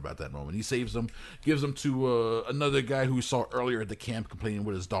keep forgetting about that moment. He saves him, gives him to another guy who we saw earlier at the camp complaining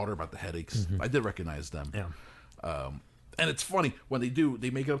with his daughter about the headaches. Mm-hmm. I did recognize them. Yeah. And it's funny when they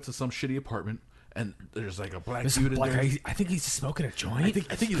make it up to some shitty apartment. And there's a black dude in there. I think he's smoking a joint. I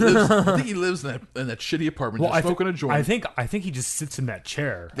think he lives. I think he lives in that shitty apartment, smoking a joint. I think he just sits in that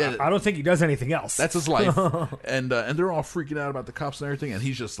chair. Yeah, I don't think he does anything else. That's his life. And they're all freaking out about the cops and everything. And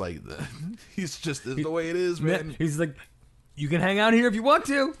he's just this is the way it is, man. He's like, you can hang out here if you want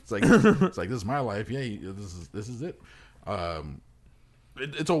to. It's like this is my life. Yeah, this is it.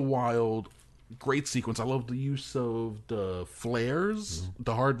 It's a wild. Great sequence. I love the use of the flares,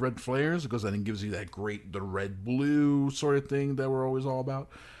 the hard red flares, because then it gives you that the red blue sort of thing that we're always all about.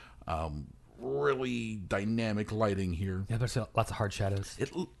 Really dynamic lighting here. Yeah, there's lots of hard shadows.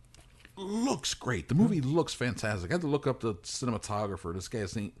 It looks great. The movie looks fantastic. I had to look up the cinematographer. This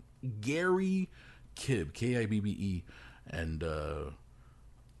guy's name Gary Kibbe, Kibbe, and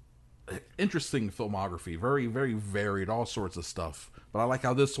interesting filmography, very, very varied, all sorts of stuff. But I like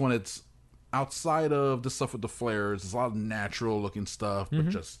how this one, it's outside of the stuff with the flares. There's a lot of natural looking stuff, but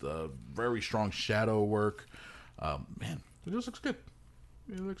just very strong shadow work. Man, it just looks good.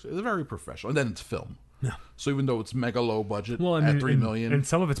 It's very professional, and then it's film. Yeah. So even though it's mega low budget Well, at $3 million, and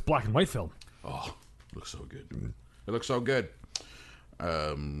some of it's black and white film. oh, it looks so good. It looks so good.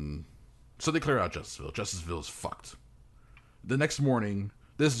 So they clear out Justiceville. Justiceville is fucked. The next morning,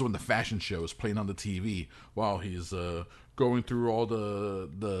 this is when the fashion show is playing on the TV while he's going through all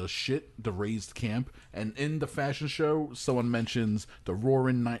the shit, the raised camp. And in the fashion show, someone mentions the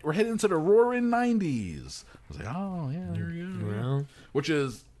Roaring We're heading into the Roaring 90s. I was like, oh, yeah, there we go. Well, Which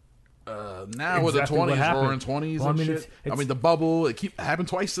is now Exactly with the 20s, what happened. Roaring 20s Well, I and mean, shit. it's- I mean, the bubble, it happened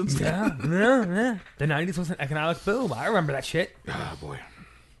twice since then. yeah. The 90s was an economic boom. I remember that shit. Ah, boy.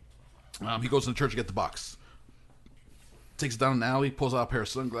 He goes to the church to get the box. Takes it down an alley, pulls out a pair of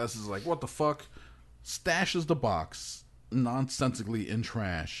sunglasses, like, what the fuck? Stashes the box nonsensically in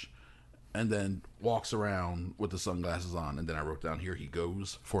trash, and then walks around with the sunglasses on. And then I wrote down here, he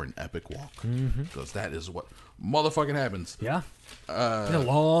goes for an epic walk. Because that is what motherfucking happens. Yeah. Been a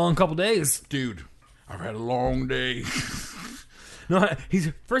long couple days. Dude, I've had a long day. No, he's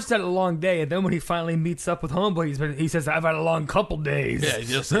first had a long day, and then when he finally meets up with Homeboy, he says, "I've had a long couple days." Yeah, he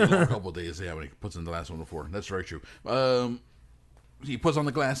just had a long couple of days. Yeah, when he puts in the last one before. That's very true. He puts on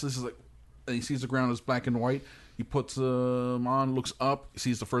the glasses, he's like, and he sees the ground is black and white. He puts them on, looks up,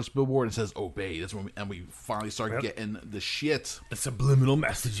 sees the first billboard, and says, "Obey." That's when we finally start getting the shit. The subliminal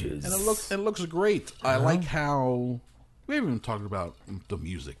messages. And it looks great. I like how we haven't even talked about the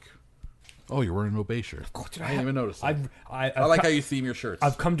music. Oh, you're wearing an Obey shirt. I didn't even notice that. I like how you theme your shirts.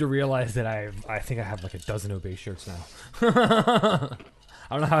 I've come to realize that I think I have like a dozen Obey shirts now. I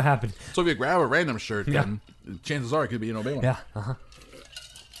don't know how it happened. So if you grab a random shirt, then chances are it could be an Obey one. Yeah.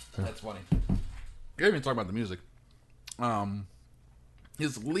 That's funny. You didn't even talk about the music.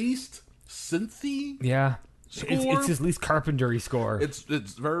 His least synthy. Yeah. Score? It's his least carpentry score. It's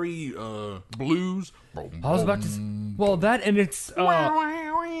very blues. I was about to. Well, that and it's a lot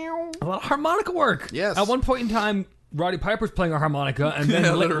of harmonica work. Yes. At one point in time, Roddy Piper's playing a harmonica, and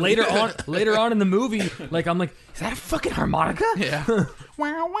then literally. later on in the movie, like I'm like, is that a fucking harmonica? Yeah.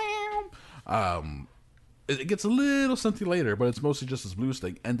 It gets a little synthy later, but it's mostly just his blues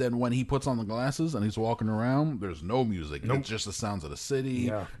thing. And then when he puts on the glasses and he's walking around, there's no music. It's just the sounds of the city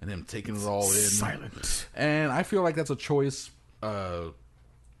and him taking it all in. Silent. And I feel like that's a choice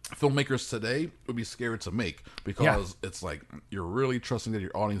filmmakers today would be scared to make, because it's like you're really trusting that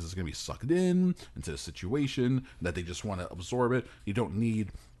your audience is going to be sucked into the situation, that they just want to absorb it. You don't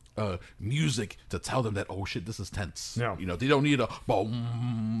need music to tell them that, oh shit, this is tense. No. You know, they don't need a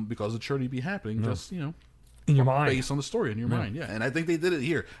boom, because it's sure to be happening. Just, you know, In your mind. based on the story in your mind. Yeah. And I think they did it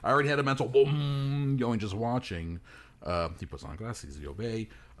here. I already had a mental boom going just watching. He puts on glasses, he obey.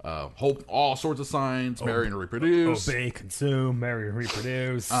 Hope, all sorts of signs, marry and reproduce. Obey, consume, marry and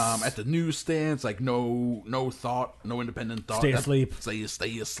reproduce. At the newsstands, like no thought, no independent thought. Stay asleep. Stay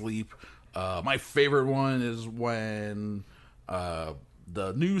asleep. My favorite one is when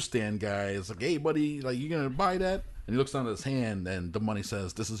the newsstand guy is like, "Hey, buddy, like, you gonna buy that?" And he looks down at his hand, and the money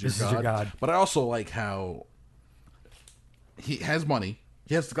says, "This is your This is your God." But I also like how he has money.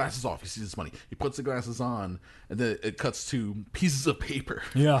 He has the glasses off. He sees his money. He puts the glasses on, and then it cuts to pieces of paper.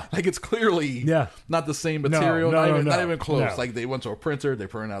 Yeah. Like, it's clearly not the same No, material. no, not no, even close. no. Like, they went to a printer. They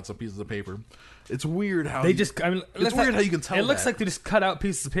printed out some pieces of paper. It's weird how they just. I mean, it's weird how you can tell. It looks that. like they just cut out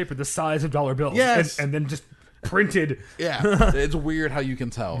pieces of paper the size of dollar bills. Yes. and then just printed. Yeah, it's weird how you can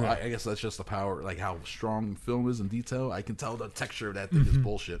tell. I guess that's just the power, like how strong film is in detail. I can tell the texture of that thing is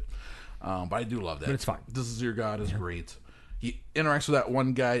bullshit. But I do love that. But it's fine. This is your God is great. He interacts with that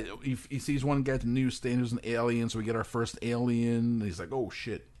one guy. He sees one guy at the newsstand who's an alien, so we get our first alien. And he's like, "Oh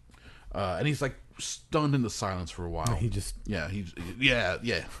shit!" And he's like stunned into silence for a while. He just yeah. You just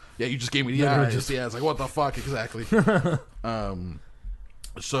gave me the Literally eyes. just- Yeah, it's like, what the fuck exactly. What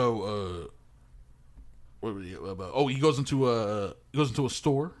were you about? Oh, he goes into a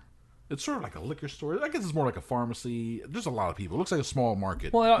store. It's sort of like a liquor store. I guess it's more like a pharmacy. There's a lot of people. It looks like a small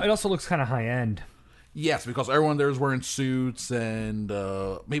market. Well, it also looks kind of high end. Yes, because everyone there is wearing suits, and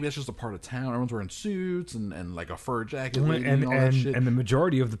maybe that's just a part of town. Everyone's wearing suits and like a fur jacket and all that shit. And the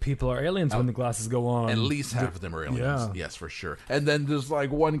majority of the people are aliens when the glasses go on. At least half of them are aliens. Yeah. Yes, for sure. And then there's like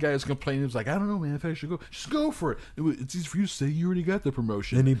one guy who's complaining. He's like, "I don't know, man. If I should go, just go for it. It's easy for you to say. You already got the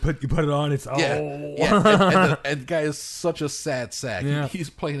promotion." And you put it on. It's yeah. And the guy is such a sad sack. Yeah. He's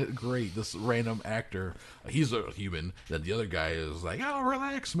playing it great. This random actor. He's a human. Then the other guy is like, "Oh,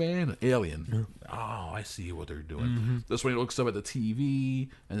 relax, man. Alien. Oh, oh, I see what they're doing. This one he looks up at the TV,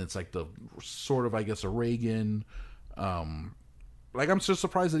 and it's like the sort of, I guess, a Reagan. Like, I'm just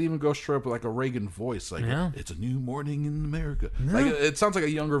surprised it even goes straight up with like a Reagan voice. Like, it's a new morning in America. Like, it sounds like a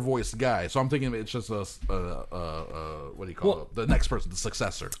younger voiced guy. So I'm thinking it's just what do you call it? The next person, the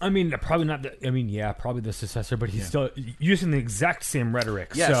successor. I mean, probably not. Probably the successor, but he's still using the exact same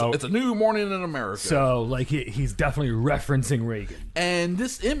rhetoric. Yeah, so it's a new morning in America. So, like, he's definitely referencing Reagan. And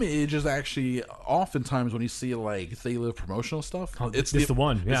this image is actually oftentimes when you see like They Live promotional stuff, it's the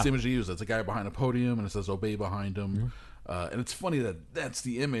one. Yeah, it's the image they use. It's a guy behind a podium, and it says "Obey" behind him. And it's funny that that's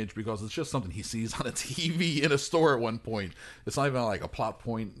the image because it's just something he sees on a TV in a store at one point. It's not even like a plot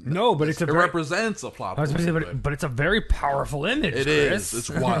point. No, but it represents a plot point. But it's a very powerful image. It is. It's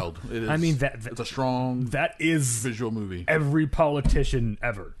wild. It is. I mean, it's a strong. That is visual movie. Every politician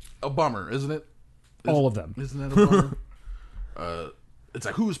ever. A bummer, isn't it? All of them. Isn't that a bummer? It's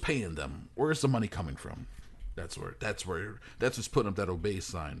like, who's paying them? Where's the money coming from? That's what's putting up that "Obey"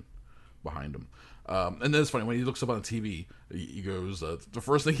 sign behind him. And then it's funny when he looks up on the TV. He goes, the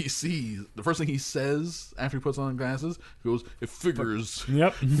first thing he says after he puts on glasses, he goes, "It figures,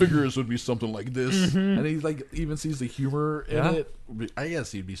 figures would be something like this." And he like even sees the humor in it. I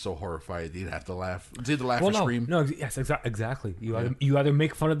guess he'd be so horrified he'd have to laugh. He'd have to laugh or scream. No, yes, exactly. You either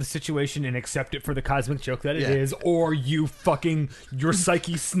make fun of the situation and accept it for the cosmic joke that it is, or you your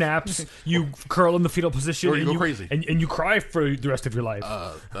psyche snaps, you curl in the fetal position, or you go crazy, and you cry for the rest of your life.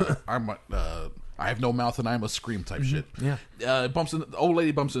 I have no mouth and I must scream type shit. Yeah. The old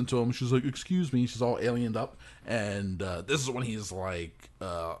lady bumps into him. She's like, "Excuse me." She's all aliened up. And this is when he's like,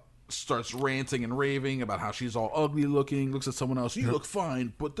 starts ranting and raving about how she's all ugly looking, looks at someone else. "You look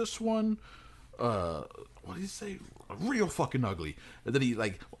fine, but this one, what did he say? Real fucking ugly." And then he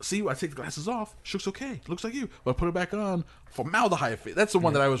like, "See, I take the glasses off. She looks okay. Looks like you. But I put it back on. Formaldehyde face." That's the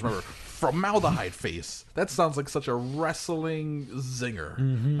one that I always remember. Formaldehyde face. That sounds like such a wrestling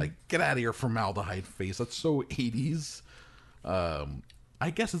zinger. Like, get out of here, formaldehyde face. That's so 80s. I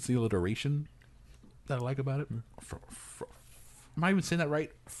guess it's the alliteration that I like about it. Am I even saying that right?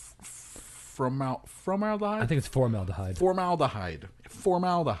 Formaldehyde? I think it's formaldehyde. Formaldehyde.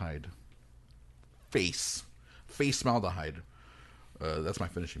 Face maldehyde. That's my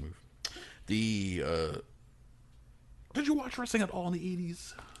finishing move. Did you watch wrestling at all in the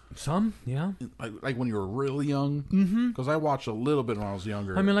 80s? Some, yeah. Like when you were really young? Because I watched a little bit when I was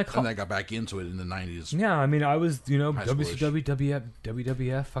younger. I mean, like, and then I got back into it in the 90s. Yeah, I mean, I was, WCW,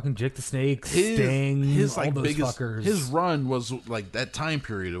 WWF, fucking Jake the Snake, Sting, all those fuckers. His run was like that time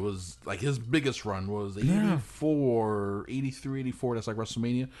period. It was like his biggest run was 84, 83, 84. That's like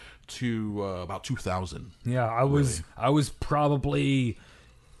WrestleMania to about 2000. Yeah, I was probably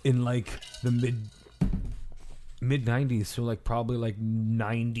in like the mid 90s, so like probably like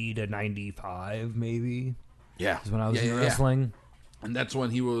 90 to 95 maybe. Yeah, is when I was in wrestling. And that's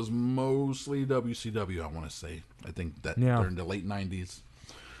when he was mostly WCW, I want to say. I think that during the late 90s.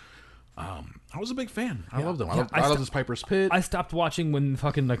 I was a big fan. I loved him. I loved his Piper's Pit. I stopped watching when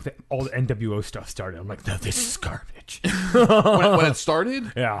fucking like all the NWO stuff started. I'm like, no, this is garbage. when it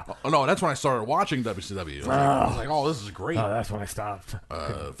started? Yeah. Oh, no, that's when I started watching WCW. I was like, oh, this is great. That's when I stopped.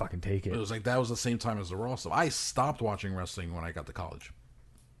 Couldn't fucking take it. It was like that was the same time as the Raw stuff. I stopped watching wrestling when I got to college.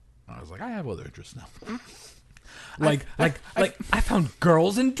 I was like, I have other interests now. I found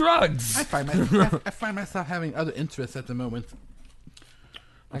girls and drugs. I find myself having other interests at the moment.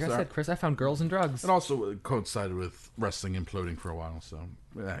 Like I said, Chris, I found girls and drugs. It also coincided with wrestling imploding for a while, so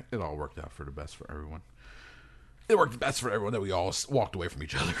it all worked out for the best for everyone. It worked best for everyone that we all walked away from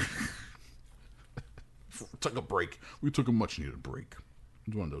each other. Took a break. We took a much-needed break. It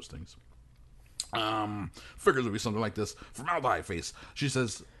was one of those things. Figures would be something like this. Formaldehyde face. She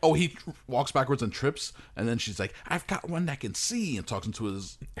says, oh, he walks backwards and trips, and then she's like, I've got one that can see, and talks into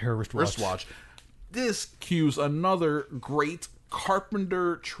his wristwatch. This cues another great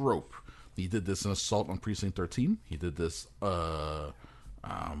Carpenter trope. He did this in Assault on Precinct 13. He did this again,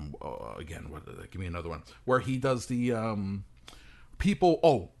 give me another one where he does the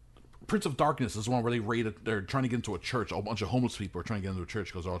Prince of Darkness is the one where they're trying to get into a church. A bunch of homeless people are trying to get into a church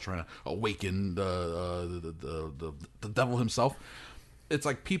because they're all trying to awaken the devil himself. It's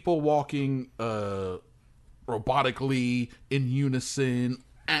like people walking robotically in unison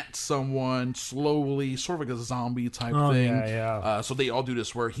at someone slowly, sort of like a zombie type thing. So they all do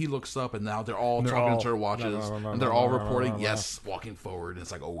this where he looks up and now they're all talking to their watches and they're all reporting, walking forward. And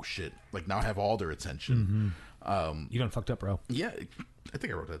it's like, oh shit. Like now I have all their attention. You done fucked up, bro. Yeah, I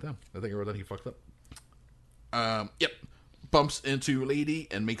think I wrote that down. I think I wrote that he fucked up. Yep. Bumps into lady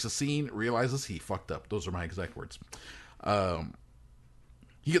and makes a scene, realizes he fucked up. Those are my exact words.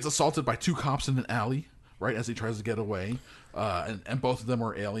 He gets assaulted by 2 cops in an alley, right, as he tries to get away. And both of them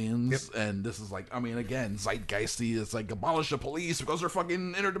are aliens. Yep. And this is like, I mean, again, zeitgeisty. It's like, abolish the police because they're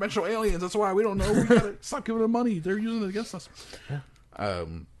fucking interdimensional aliens. That's why we don't know. We gotta stop giving them money. They're using it against us. Yeah.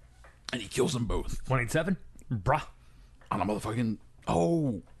 And he kills them both. 187? Bruh. On a motherfucking...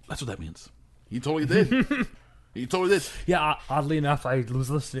 Oh, that's what that means. He totally did. He totally did. Yeah, oddly enough, I was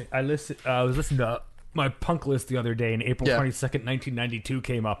listening to my punk list the other day, and April 22nd, 1992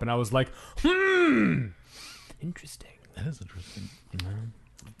 came up, and I was like, interesting. That is interesting. Mm-hmm.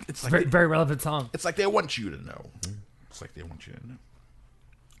 It's like very relevant song. It's like they want you to know. It's like they want you to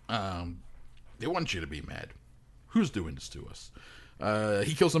know. They want you to be mad. Who's doing this to us?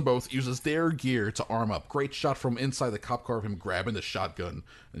 He kills them both, uses their gear to arm up. Great shot from inside the cop car of him grabbing the shotgun.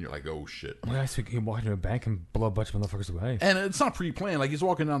 And you're like, oh, shit. Well, I think he walked into a bank and blow a bunch of motherfuckers away. And it's not pre-planned. Like, he's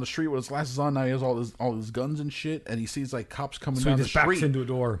walking down the street with his glasses on. Now he has all his guns and shit. And he sees, like, cops coming down the street. So he just backs into a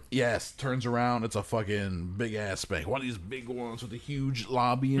door. Yes, turns around. It's a fucking big-ass bank. One of these big ones with a huge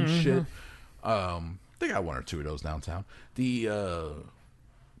lobby and shit. They got 1 or 2 of those downtown. The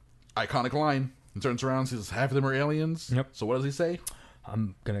iconic line. He turns around, says half of them are aliens. Yep. So what does he say?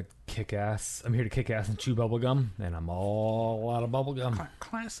 I'm gonna kick ass. I'm here to kick ass and chew bubblegum, and I'm all out of bubblegum.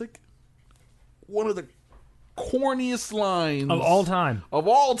 Classic. One of the corniest lines of all time. Of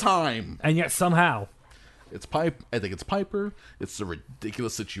all time. And yet somehow it's Pipe. I think it's Piper. It's a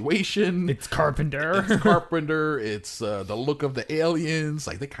ridiculous situation. It's Carpenter. It's Carpenter. It's the look of the aliens.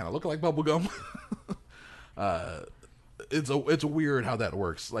 Like, they kind of look like bubblegum. It's weird how that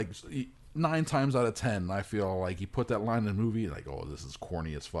works. Like, 9 times out of 10, I feel like he put that line in the movie, like, oh, this is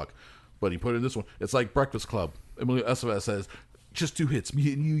corny as fuck. But he put it in this one. It's like Breakfast Club. Emilio Estevez says, just 2 hits,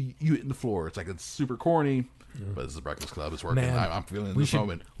 me and you hitting the floor. It's like, it's super corny, but this is Breakfast Club. It's working. Man, I'm feeling this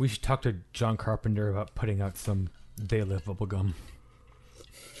moment. We should talk to John Carpenter about putting out some They Live bubblegum.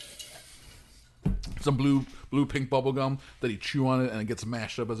 Some blue pink bubblegum that he chew on it and it gets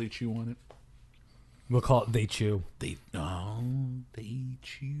mashed up as he chew on it. We'll call it They Chew. They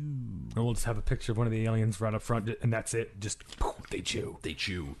chew. And we'll just have a picture of one of the aliens right up front, and that's it. Just, They Chew. They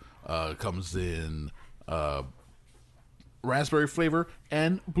Chew. Comes in raspberry flavor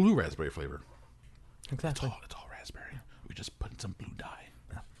and blue raspberry flavor. Exactly. It's all raspberry. We just put in some blue dye.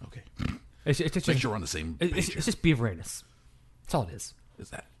 Yeah. Okay. It's just, make sure we're on the same page. It's just beaver anus. That's all it is.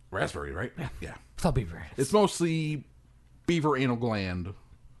 Is that raspberry, right? Yeah. It's all beaver anus. It's mostly beaver anal gland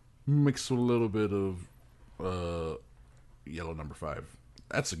mixed with a little bit of yellow number 5.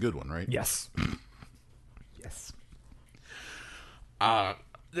 That's a good one, right? Yes. Yes.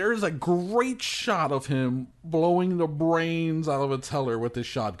 There's a great shot of him blowing the brains out of a teller with his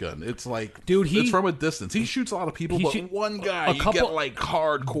shotgun. It's like, dude, it's from a distance. He shoots a lot of people, but one guy, you get like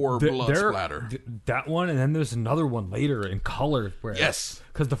hardcore blood splatter. That one, and then there's another one later in color. Where, yes.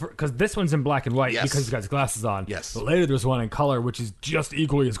 Because this one's in black and white because he's got his glasses on. Yes. But later there's one in color, which is just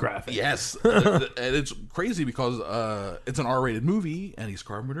equally as graphic. Yes. And it's crazy because it's an R-rated movie, and he's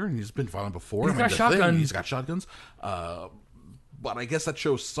Carpenter, and he's been violent before. He's got shotguns. He's got shotguns. But I guess that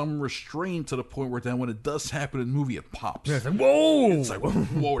shows some restraint to the point where then when it does happen in the movie, it pops. Yeah, it's like, whoa! It's like,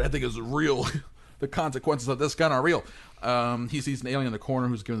 whoa, that thing is real. The consequences of this kind are real. He sees an alien in the corner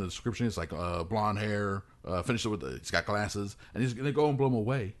who's giving the description. It's like blonde hair, finished it with he's got glasses, and he's gonna go and blow him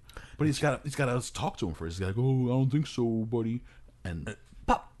away. But he's got to talk to him first. He's got to go, oh, I don't think so, buddy. And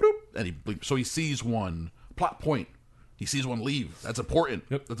pop, bloop, and he bleeps. So he sees one. Plot point. He sees one leave. That's important.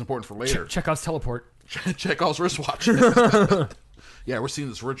 Yep. That's important for later. Chekhov's teleport. Chekhov's wristwatch. Yeah, we're seeing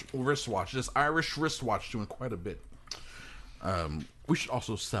this wristwatch, this Irish wristwatch doing quite a bit. We should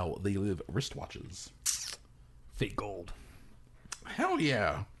also sell They Live wristwatches. Fake gold. Hell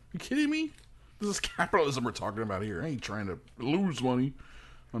yeah. You kidding me? This is capitalism we're talking about here. I ain't trying to lose money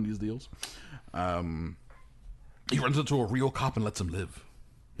on these deals. He runs into a real cop and lets him live.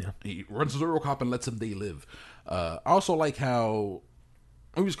 Yeah. He runs into a real cop and lets him They Live. I also like how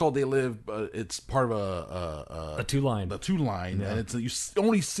movie's called They Live, but it's part of a 2-line. A 2-line, yeah. And it's you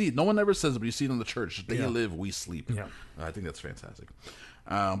only see it. No one ever says it, but you see it in the church. They live, we sleep. Yeah. I think that's fantastic.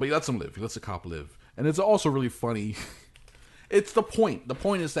 But he lets him live. He lets the cop live, and it's also really funny. It's the point. The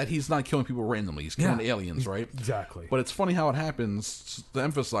point is that he's not killing people randomly. He's killing aliens, right? Exactly. But it's funny how it happens. To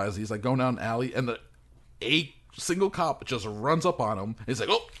emphasize, he's like going down an alley, and a single cop just runs up on him. And he's like,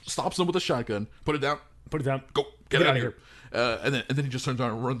 oh, stops him with a shotgun. Put it down. Go. Get out of here. And then he just turns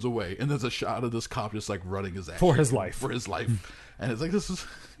around and runs away. And there's a shot of this cop just like running his ass for his life. And it's like,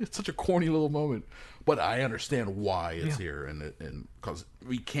 it's such a corny little moment. But I understand why it's here, and because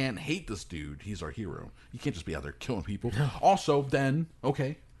we can't hate this dude. He's our hero. You can't just be out there killing people. Also, then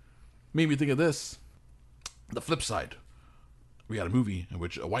made me think of this. The flip side. we had a movie in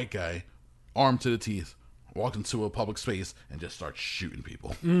which a white guy, armed to the teeth, walked into a public space and just starts shooting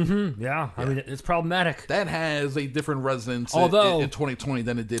people. Yeah, I mean, it's problematic. That has a different resonance Although- in 2020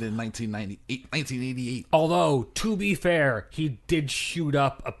 than it did in 1988. Although, to be fair, he did shoot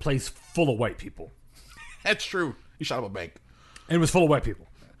up a place full of white people. That's true. He shot up a bank. And it was full of white people.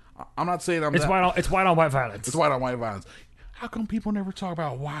 I'm not saying It's white on white violence. It's white on white violence. How come people never talk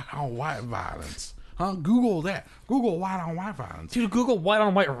about white on white violence? Huh? Google that. Google white on white violence. Dude, Google white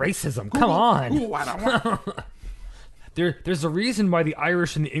on white racism. Come on. Google white on white. There's a reason why the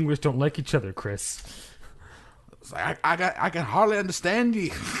Irish and the English don't like each other, Chris. It's like, I can hardly understand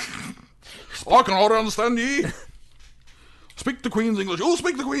ye. I can hardly understand ye. Speak the Queen's English. Oh,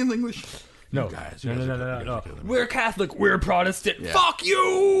 speak the Queen's English. No, You guys no. are killing me. We're Catholic. We're Protestant. Yeah. Fuck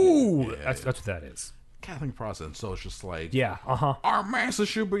you. Yeah. That's what that is. Catholic Protestant, so it's just like, Yeah. our masses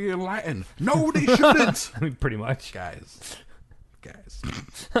should be enlightened. No, they shouldn't. I mean, pretty much. Guys,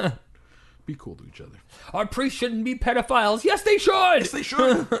 be cool to each other. Our priests shouldn't be pedophiles. Yes, they should. Yes, they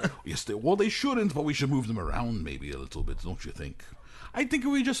should. They shouldn't, but we should move them around maybe a little bit, don't you think? I think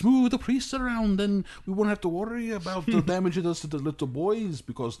if we just move the priests around, then we won't have to worry about the damage it does to the little boys,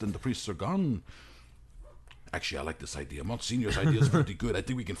 because then the priests are gone. Actually, I like this idea. Monsignor's idea is pretty good. I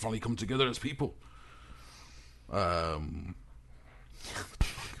think we can finally come together as people. Goddamn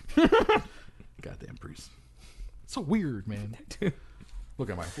priests. It's so weird, man. Look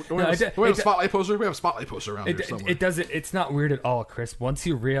at we have a spotlight poster. We have a spotlight poster around here somewhere. It's not weird at all, Chris. Once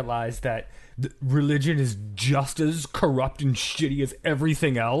you realize that religion is just as corrupt and shitty as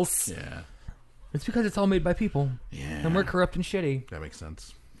everything else. Yeah. It's because it's all made by people. Yeah. And we're corrupt and shitty. That makes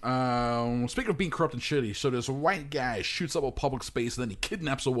sense. Speaking of being corrupt and shitty, so there's a white guy shoots up a public space and then he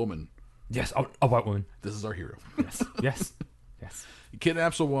kidnaps a woman. Yes, a white woman. This is our hero. Yes. He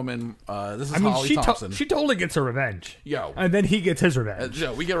kidnaps a woman. This is Holly Thompson. She totally gets her revenge. Yo. And then he gets his revenge.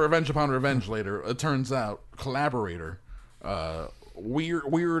 We get revenge upon revenge later. It turns out, collaborator,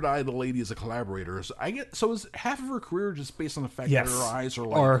 weird-eyed lady is a collaborator. So is half of her career just based on the fact that her eyes are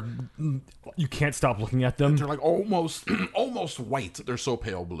like... Or you can't stop looking at them. They're like almost white. They're so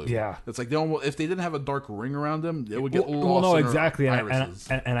pale blue. Yeah. It's like if they didn't have a dark ring around them, it would get lost. Well, no, in her exactly. irises.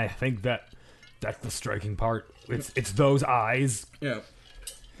 And I think that's the striking part. It's those eyes. Yeah.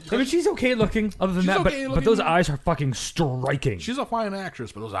 I mean, she's okay looking, other than that, but those eyes are fucking striking. She's a fine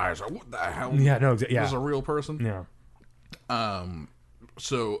actress, but those eyes are, what the hell? Yeah, no, yeah. This is a real person? Yeah.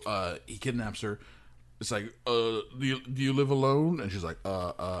 So he kidnaps her. It's like, do you live alone? And she's like,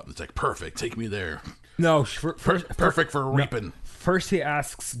 it's like, perfect, take me there. No, perfect for raping. No. First he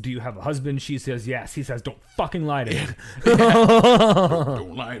asks, do you have a husband? She says yes. He says, don't fucking lie to me.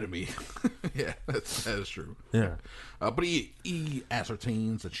 Don't lie to me. Yeah, that is true. Yeah. But he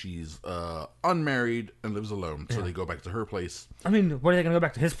ascertains that she's unmarried and lives alone, so they go back to her place. I mean, what are they going to go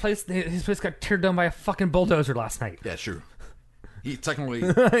back to? His place? His place got teared down by a fucking bulldozer last night. Yeah, sure. He technically...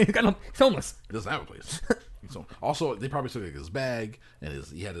 he's homeless. He doesn't have a place. Also, they probably took his bag, and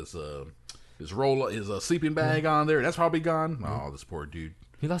he had his sleeping bag on there. That's probably gone. Oh, this poor dude.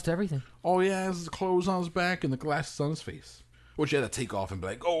 He lost everything. All he has is clothes on his back and the glasses on his face, which he had to take off and be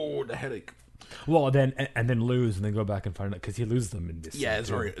like, "Oh, the headache." Well, then lose, and then go back and find out because he loses them in this. Yeah, it's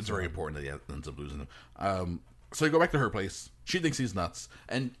very important that he ends up losing them. So they go back to her place. She thinks he's nuts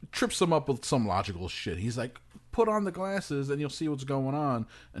and trips him up with some logical shit. He's like, "Put on the glasses and you'll see what's going on."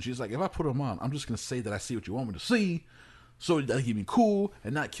 And she's like, "If I put them on, I'm just gonna say that I see what you want me to see, so that he be cool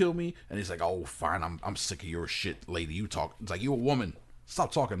and not kill me." And he's like, "Oh, fine. I'm sick of your shit, lady. You talk. It's like, you a woman.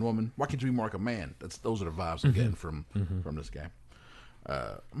 Stop talking, woman. Why can't you be more like a man?" Those are the vibes I'm getting from this guy.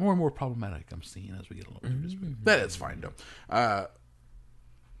 More and more problematic I'm seeing as we get along through this movie. That is fine though.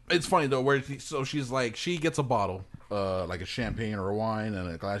 It's funny though, she's like, she gets a bottle, like a champagne or a wine and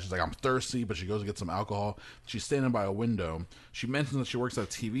a glass. She's like, "I'm thirsty," but she goes to get some alcohol. She's standing by a window. She mentions that she works at a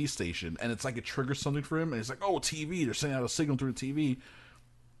TV station, and it's like it triggers something for him. And he's like, "Oh, TV! They're sending out a signal through the TV."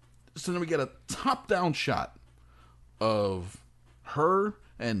 So then we get a top-down shot of her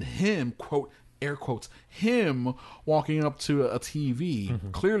and him, quote, air quotes, him walking up to a TV,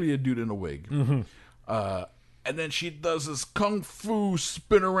 clearly a dude in a wig. And then she does this kung fu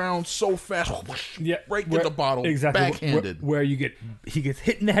spin around so fast, right in the bottle, exactly, backhanded. Where he gets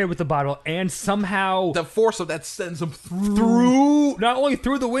hit in the head with the bottle, and somehow the force of that sends him through not only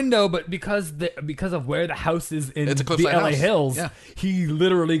through the window, but because of where the house is in the LA Hills, he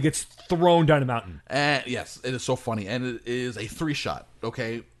literally gets thrown down a mountain. And yes, it is so funny, and it is a 3-shot.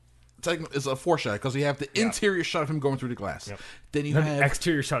 Okay. It's a 4-shot because you have the interior shot of him going through the glass. Yep. Then you have the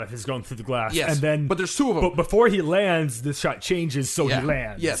exterior shot of his going through the glass. Yes, and then but there's 2 of them. But before he lands, the shot changes, so he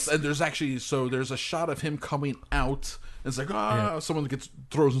lands. Yes, and there's a shot of him coming out it's like, someone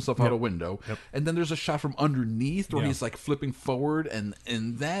throws some stuff out a window. Yep. And then there's a shot from underneath where he's like flipping forward, and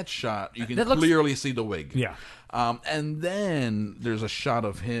in that shot you can That looks- clearly see the wig. Yeah. And then there's a shot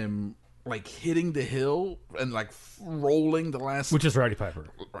of him like hitting the hill and like rolling the last, Which is Roddy Piper.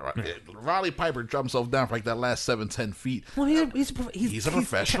 Roddy Piper dropped himself down for like that last 7-10 feet. Well, he's a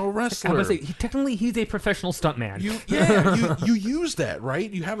professional wrestler. I was say, technically, he's a professional stuntman. You use that, right?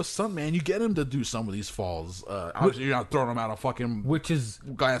 You have a stuntman, you get him to do some of these falls. Obviously, you're not throwing him out a fucking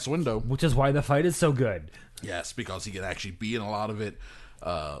glass window. Which is why the fight is so good. Yes, because he can actually be in a lot of it,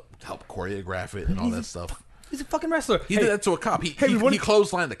 help choreograph it and all that stuff. He's a fucking wrestler. He did that to a cop. He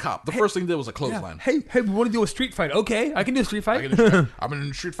clotheslined the cop. The first thing he did was a clothesline. Hey, we want to do a street fight. Okay, I can do a street fight. I've been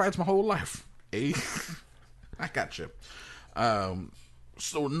in street fights my whole life. Hey, I got you.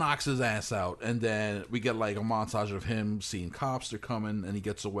 So knocks his ass out, and then we get like a montage of him seeing cops. They're coming, and he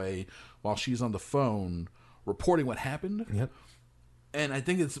gets away while she's on the phone reporting what happened. Yep. And I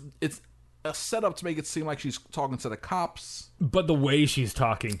think it's a setup to make it seem like she's talking to the cops, but the way she's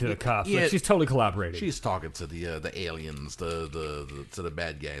talking to the cops, like she's totally collaborating. She's talking to the aliens, to the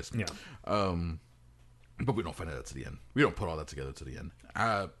bad guys. Yeah. But we don't find out to the end. We don't put all that together to the end.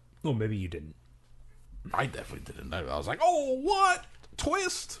 Well, maybe you didn't. I definitely didn't. I was like, oh, what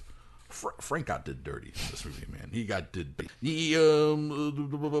twist? Frank got did dirty in this movie, man. He got did. He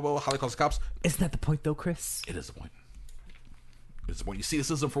Holocaust cops. Isn't that the point, though, Chris? It is the point. It's when you see the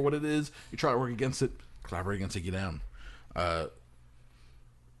system for what it is, you try to work against it, collaborate and take you down.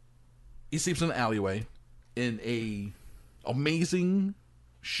 He sleeps in an alleyway in a amazing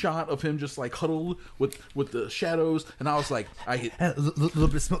shot of him just like huddled with the shadows, and I was like, a little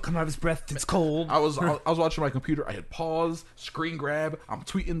bit of smoke coming out of his breath. It's cold. I was watching my computer. I hit pause, screen grab. I'm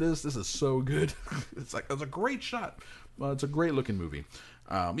tweeting this. This is so good. It's a great shot. It's a great looking movie.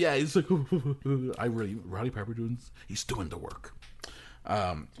 He's like, Roddy Piper he's doing the work.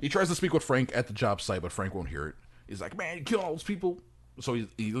 He tries to speak with Frank at the job site, but Frank won't hear it. He's like, man, you killed all those people. So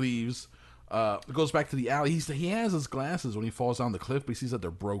he leaves. Goes back to the alley. He has his glasses when he falls down the cliff, but he sees that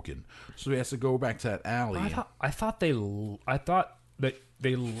they're broken. So he has to go back to that alley.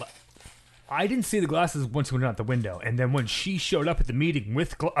 I didn't see the glasses once he went out the window, and then when she showed up at the meeting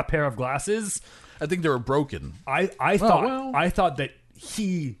with a pair of glasses, I think they were broken. I thought that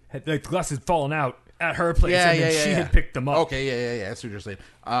he had the glasses fallen out at her place, she had picked them up. Okay, yeah. That's what you're saying.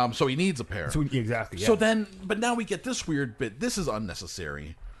 So he needs a pair. Exactly. Yeah. So then, but now we get this weird bit. This is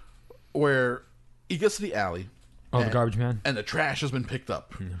unnecessary. Where he gets to the alley. The garbage man. And the trash has been picked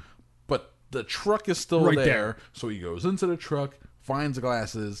up. Yeah. But the truck is still there. So he goes into the truck, finds the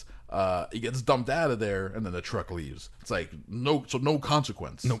glasses, he gets dumped out of there, and then the truck leaves. It's like, no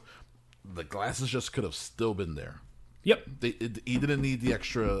consequence. Nope. The glasses just could have still been there. Yep. He didn't need the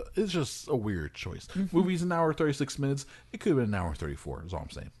extra. It's just a weird choice. Movie's an hour 36 minutes. It could have been an hour 34 is all I'm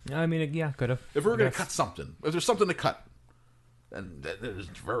saying. I mean, yeah, could have. If we were going to cut something, if there's something to cut, and there's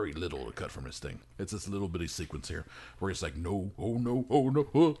very little to cut from this thing. It's this little bitty sequence here where it's like, no, oh no, oh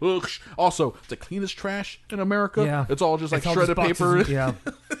no. Also, the cleanest trash in America. Yeah. It's all just like all shredded paper. Yeah.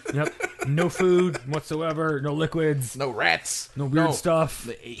 Yep. No food whatsoever. No liquids. No rats. No weird stuff.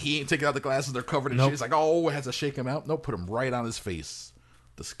 He ain't taking out the glasses. They're covered in shit. He's like, oh, it has to shake him out. No, put him right on his face.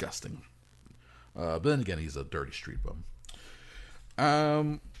 Disgusting. But then again, he's a dirty street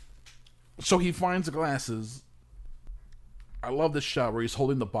bum. So he finds the glasses. I love this shot where he's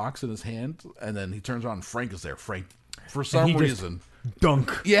holding the box in his hand, and then he turns around and Frank is there. Frank, for some reason.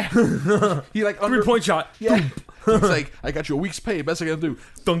 Dunk. Yeah. He like 3-point shot. Yeah. He's like, I got you a week's pay. Best I can do.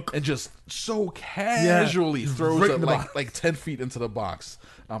 Dunk. And just so casually throws it like 10 feet into the box.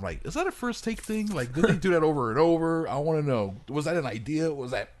 I'm like, is that a first take thing? Like, did they do that over and over? I want to know. Was that an idea?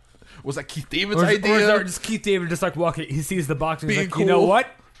 Was that Keith David's idea? Or is that just Keith David just like walking? He sees the box and he's like, cool. You know what?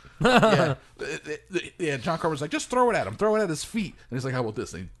 Yeah. John Carpenter's like, just throw it at him. Throw it at his feet. And he's like, how about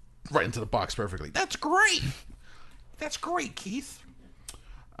this? And he, right into the box perfectly. That's great. That's great, Keith.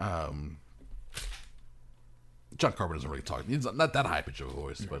 John Carpenter doesn't really talk. He's not that high pitch of a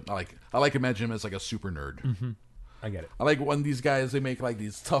voice, but I like imagining him as like a super nerd. Mm-hmm. I get it. I like when these guys, they make like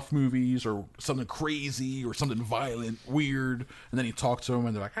these tough movies or something crazy or something violent, weird, and then you talk to them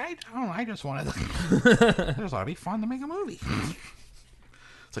and they're like, I don't know, I just thought it'd be fun to make a movie.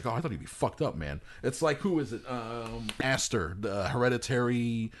 It's like, oh, I thought he'd be fucked up, man. It's like, who is it? Aster, the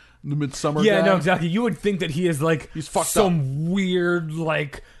Hereditary, the Midsummer guy. No, exactly. You would think that he is like he's fucked some weird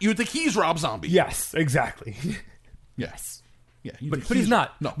like. You would think he's Rob Zombie. Yes, exactly. Yes. Yeah, but he's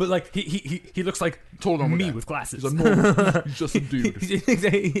not. No, but like he looks like total normal me guy. with glasses. He's a normal. He's just a dude.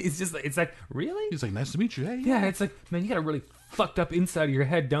 He's just like, it's like, really? He's like, nice to meet you. Hey, Yeah, it's like, man, you got a really fucked up inside of your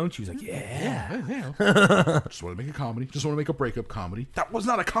head, don't you? He's like, yeah. Just want to make a comedy. Just want to make a breakup comedy. That was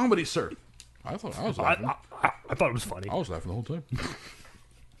not a comedy, sir. I thought I was laughing. I thought it was funny. I was laughing the whole time.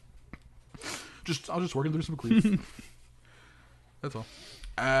 I was just working through some grief. That's all.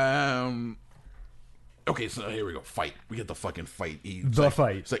 Okay, so here we go. Fight. We get the fucking fight.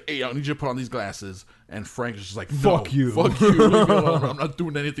 Fight. It's like, hey, I need you to put on these glasses. And Frank is just like, Fuck you. Fuck you. Leave me alone. I'm not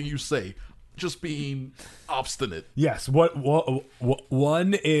doing anything you say. Just being obstinate. Yes.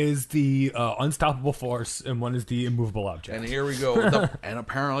 One is the unstoppable force, and one is the immovable object. And here we go. And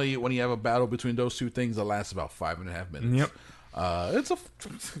apparently, when you have a battle between those two things, it lasts about 5.5 minutes. Yep. It's a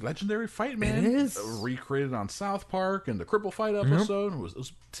legendary fight, man. It is. Recreated on South Park and the Cripple Fight episode. It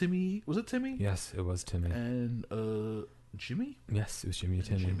was Timmy. Was it Timmy? Yes, it was Timmy. And Jimmy? Yes, it was Jimmy and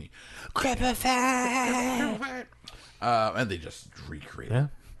Timmy. Cripple Fight! And they just recreated it.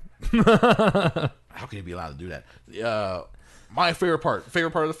 How can you be allowed to do that? My favorite part of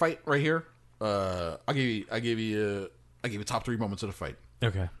the fight right here. I gave you top 3 moments of the fight.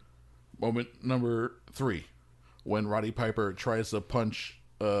 Okay. Moment number 3, when Roddy Piper tries to punch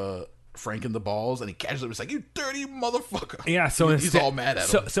Frank in the balls and he catches him. It's like, you dirty motherfucker. Yeah, so he's all mad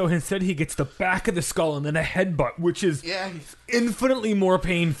at him. So instead he gets the back of the skull and then a headbutt, which is infinitely more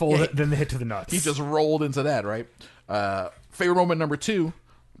painful than the hit to the nuts. He just rolled into that, right? Favorite moment number 2,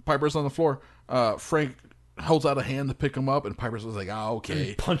 Piper's on the floor. Frank holds out a hand to pick him up, and Piper's like, "Oh, okay." And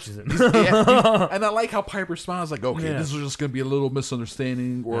he punches him. And I like how Piper responds, like, "Okay, this is just going to be a little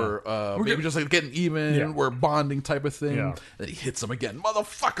misunderstanding, or maybe just like getting even, or bonding type of thing." Yeah. Then he hits him again,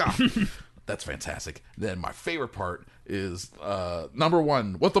 motherfucker. That's fantastic. Then my favorite part is number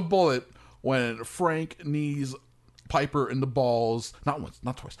 1 with the bullet when Frank knees Piper in the balls, not once,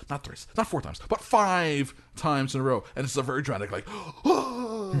 not twice, not thrice, not 4 times, but 5 times in a row. And it's a very dramatic, like,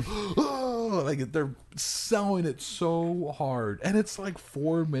 like they're selling it so hard. And it's like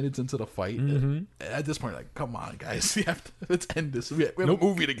 4 minutes into the fight. And at this point, like, come on, guys. Let's end this. We have a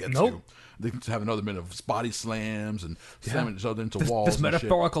movie to get to. They can have another minute of body slams and slamming each other into walls. This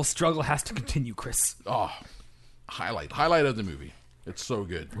metaphorical struggle has to continue, Chris. Oh, highlight of the movie. It's so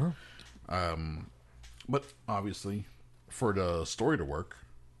good. But obviously, for the story to work,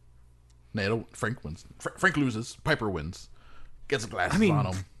 Frank wins. Frank loses. Piper wins. Gets glasses on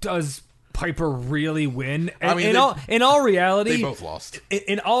him. Does Piper really win? I mean, in all reality, they both lost.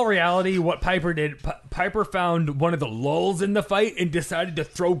 In all reality, what Piper did, Piper found one of the lulls in the fight and decided to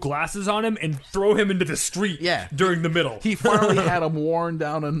throw glasses on him and throw him into the street. During the middle, he finally had him worn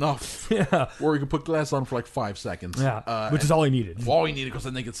down enough, where he could put glasses on for like 5 seconds. Which is all he needed. All he needed, because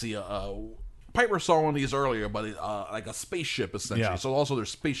then they could see Piper saw one of these earlier, but like a spaceship essentially. Yeah. So also there's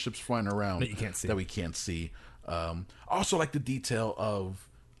spaceships flying around that you can't see. That we can't see. Also like the detail of,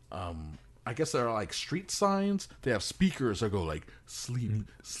 I guess they're like street signs. They have speakers that go like sleep,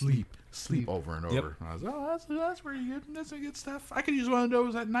 sleep, sleep over and over. Yep. And I was like, oh, that's where you get some good stuff. I could use one of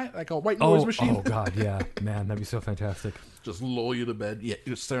those at night, like a white noise machine. Oh god, yeah, man, that'd be so fantastic. Just lull you to bed. Yeah,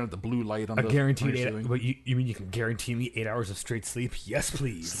 you're staring at the blue light on a the guaranteed ceiling. But you mean you can guarantee me 8 hours of straight sleep? Yes,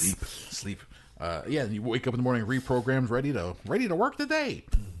 please. Sleep. Yeah, and you wake up in the morning reprogrammed, ready to work the day.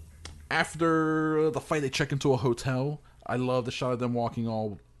 After the fight, they check into a hotel. I love the shot of them walking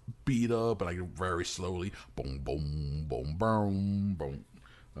all beat up, and like very slowly. Boom, boom, boom, boom, boom.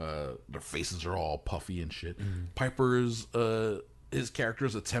 Their faces are all puffy and shit. Piper's his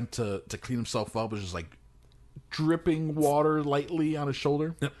character's attempt to clean himself up is just like dripping water lightly on his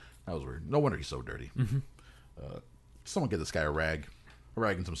shoulder. Yep. That was weird. No wonder he's so dirty. Someone get this guy a rag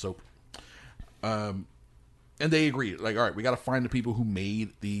and some soap. And they agree, like, all right, we got to find the people who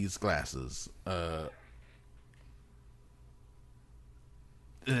made these glasses. And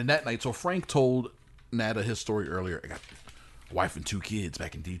that night, so Frank told Nada his story earlier. I got a wife and 2 kids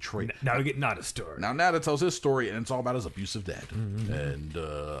back in Detroit. Now we get Nada's story. Now Nada tells his story, and it's all about his abusive dad. And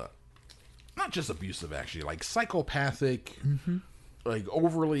not just abusive, actually, like psychopathic, like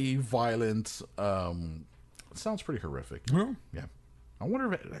overly violent. It sounds pretty horrific. Yeah. I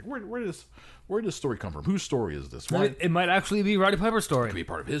wonder if where did this story come from? Whose story is this? Why? It might actually be Roddy Piper's story. It could be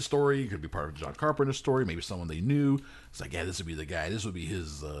part of his story. It could be part of John Carpenter's story. Maybe someone they knew. It's like, yeah, this would be the guy. This would be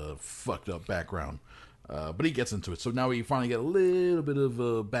his fucked up background. But he gets into it. So now we finally get a little bit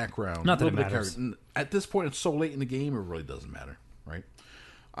of background. Not that it matters. At this point, it's so late in the game, it really doesn't matter, right?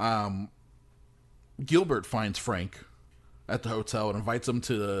 Gilbert finds Frank at the hotel and invites him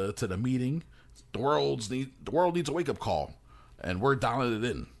to the meeting. The world needs a wake up call, and we're dialing it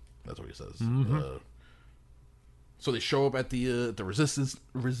in. That's what he says. So they show up at the resistance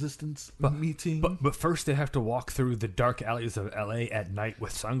meeting. But first they have to walk through the dark alleys of LA at night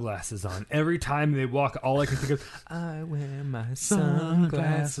with sunglasses on. Every time they walk, all I can think of, I wear my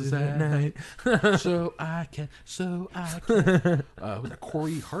sunglasses at night. so I can. Was that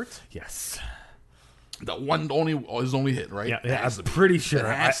Corey Hart? Yes. The one his only hit, right? Yeah, I'm pretty sure.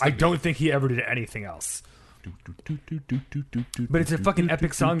 I don't think he ever did anything else. But it's a fucking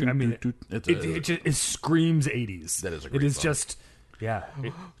epic song. I mean, it screams 80s. That is a great song. Just, yeah.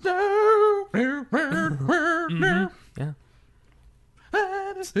 Yeah.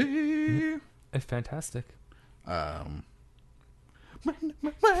 It's fantastic. Yeah,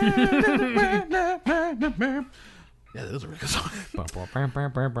 that is a really good song.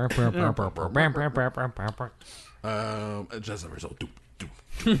 Just a result.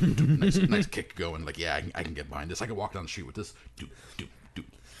 Nice kick going. Like, yeah, I can get behind this. I can walk down the street with this.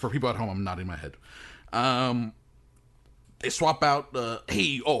 For people at home, I'm nodding my head. They swap out. I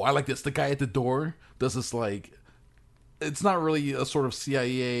like this. The guy at the door does this like. It's not really a sort of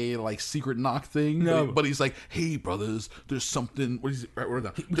CIA like secret knock thing. No, but he's like, "Hey, brothers, there's something.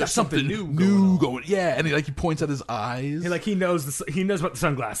 There's something new going. Yeah, and he points at his eyes. He knows he knows about the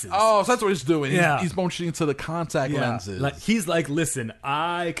sunglasses. Oh, so that's what he's doing. Yeah. He's motioning to the contact lenses. Like he's like, listen,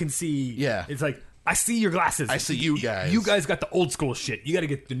 I can see. Yeah, it's like I see your glasses. I see you guys. You guys got the old school shit. You got to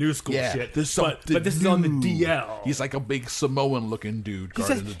get the new school shit. There's but this is on the DL. He's like a big Samoan looking dude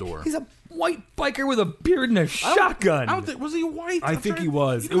guarding the door. He's a white biker with a beard and a shotgun. I don't think, was he white? I think he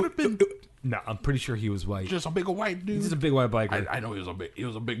was. He could have been. No, I'm pretty sure he was white. Just a big white dude. He's just a big white biker. I know he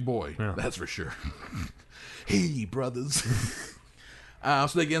was a big boy. Yeah. That's for sure. Hey, brothers.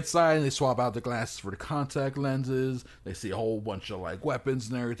 So they get inside and they swap out the glasses for the contact lenses. They see a whole bunch of like weapons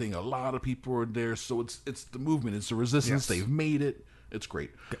and everything. A lot of people are there, so it's the movement. It's the resistance. Yes. They've made it. It's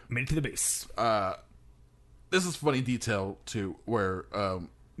great. Made it to the base. This is funny detail too, where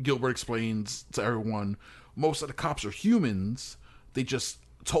Gilbert explains to everyone most of the cops are humans. They just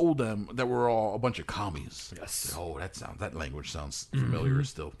told them that we're all a bunch of commies. Yes. Oh, that language sounds familiar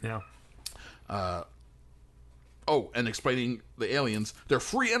still. Yeah. And explaining the aliens, they're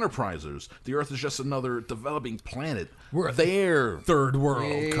free enterprisers. The Earth is just another developing planet. We're there, third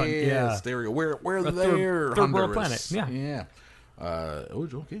world. Yes, there we go. We're there, third world planet. Yeah.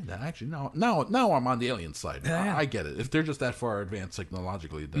 Okay. Actually, now I'm on the alien side. Yeah. I get it. If they're just that far advanced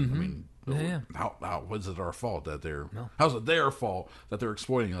technologically, then I mean, how was it our fault that they're? No. How's it their fault that they're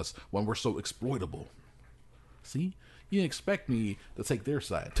exploiting us when we're so exploitable? See. You didn't expect me to take their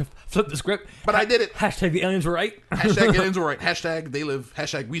side. To flip the script. But I did it. Hashtag the aliens were right. Hashtag aliens were right. Hashtag they live.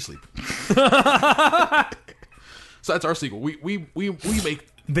 Hashtag we sleep. So that's our sequel. We make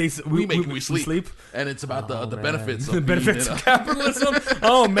we sleep. And it's about the benefits of capitalism.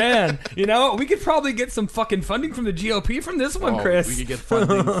 Oh, man. You know, we could probably get some fucking funding from the GOP from this one, Chris. We could get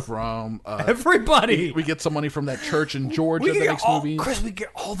funding from... everybody. We get some money from that church in Georgia that makes movies. Chris, we get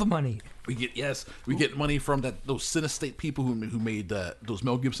all the money. We get money from those Cinestate people who made those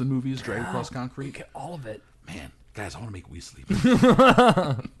Mel Gibson movies, Dragged Across Concrete. We get all of it. Man, guys, I want to make We Sleep.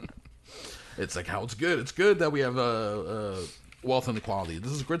 It's like how it's good. It's good that we have wealth inequality.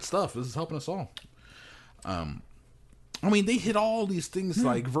 This is good stuff. This is helping us all. I mean, they hit all these things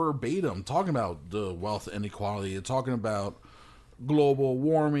like verbatim, talking about the wealth inequality and talking about global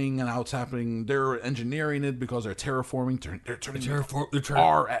warming and how it's happening. They're engineering it because they're terraforming. They're turning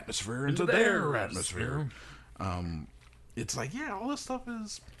our atmosphere into their atmosphere. It's like, yeah, all this stuff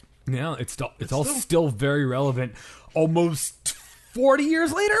is... Yeah, it's all still very relevant. Almost 40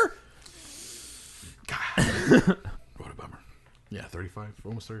 years later? God. What a bummer. Yeah,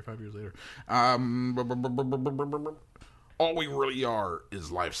 almost 35 years later. All we really are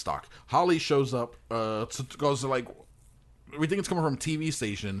is livestock. Holly shows up, goes to like... We think it's coming from a TV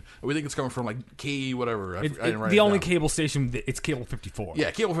station. And we think it's coming from like whatever. The only cable station, it's Cable 54.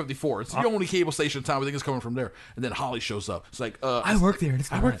 Yeah, Cable 54. It's the only cable station in town. We think it's coming from there. And then Holly shows up. It's like, I work there.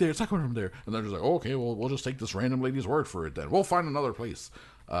 I work there. It's not coming from there. And they're just like, okay, well, we'll just take this random lady's word for it then. We'll find another place.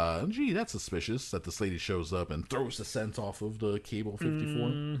 Gee, that's suspicious that this lady shows up and throws the scent off of the Cable 54.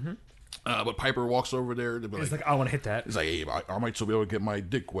 Mm-hmm. But Piper walks over there. He's like, I want to hit that. He's like, hey, I might still be able to get my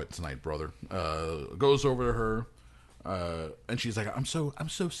dick wet tonight, brother. Goes over to her. And she's like, I'm so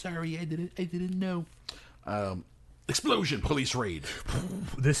sorry, I didn't know. Explosion, police raid.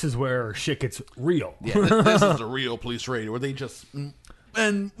 This is where shit gets real. Yeah, this is a real police raid where they just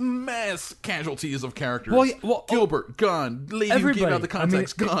and mass casualties of characters. Well, Gilbert, gun. Lady who gave out the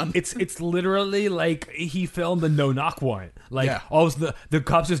contacts, gun. It's literally like he filmed a no knock warrant. Like all of the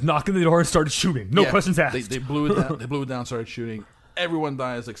cops just knocked on the door and started shooting. No questions asked. They blew it down. They blew it down. Started shooting. Everyone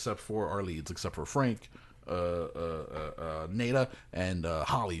dies except for our leads, except for Frank. Nada and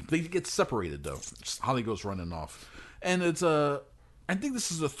Holly. They get separated though. Holly goes running off, and it's I think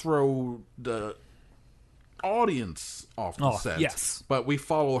this is to throw the audience off the set. Yes. But we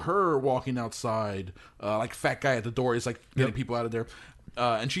follow her walking outside, like fat guy at the door. He's like getting people out of there.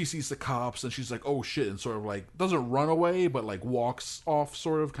 And she sees the cops and she's like, oh shit, and sort of like doesn't run away, but like walks off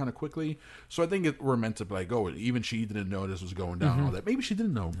sort of kind of quickly. So I think we're meant to be like, oh, even she didn't know this was going down. All that. Maybe she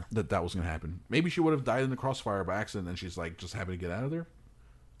didn't know that was going to happen. Maybe she would have died in the crossfire by accident and she's like just happy to get out of there.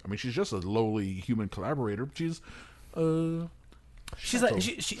 I mean, she's just a lowly human collaborator. She's like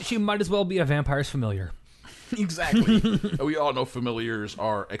she might as well be a vampire's familiar. Exactly. We all know familiars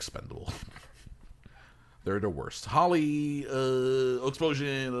are expendable. They're the worst. Holly,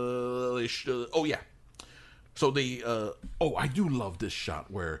 explosion. Oh yeah. So they. I do love this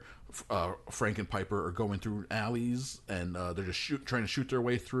shot where Frank and Piper are going through alleys and they're just trying to shoot their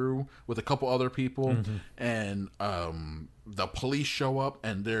way through with a couple other people, and the police show up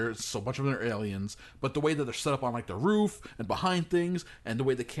and there's so much of them are aliens. But the way that they're set up on like the roof and behind things, and the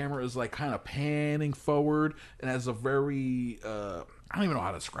way the camera is like kind of panning forward and has a very I don't even know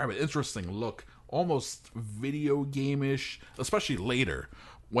how to describe it. Interesting look. Almost video game-ish, especially later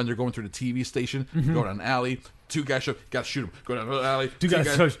when they're going through the TV station, go down an alley, two guys show, gotta shoot him, go down the alley, two guys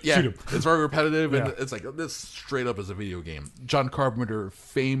shoot him. It's very repetitive, and it's like this straight up as a video game. John Carpenter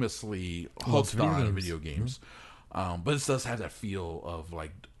famously hooked on video games, but it does have that feel of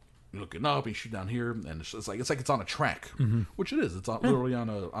like looking up and shoot down here, and it's like it's on a track, which it is. It's literally on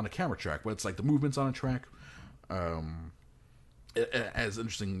a camera track, but it's like the movement's on a track. It has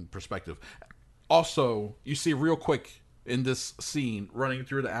interesting perspective. Also, you see real quick in this scene running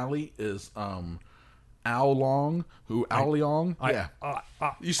through the alley is Ao Long, Ao Leong.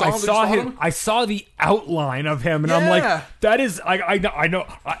 You saw him. I saw the outline of him, and I'm like, that is. I know.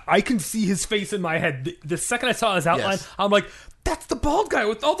 I can see his face in my head. The second I saw his outline, I'm like, that's the bald guy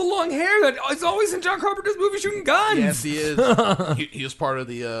with all the long hair that is always in John Carpenter's movie shooting guns. Yes, he is. he was part of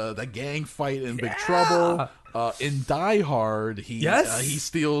the gang fight in Big Trouble. In Die Hard, he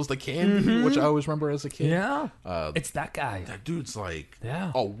steals the candy, which I always remember as a kid. Yeah, it's that guy. That dude's like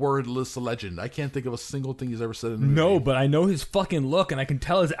a wordless legend. I can't think of a single thing he's ever said in the movie. No, but I know his fucking look, and I can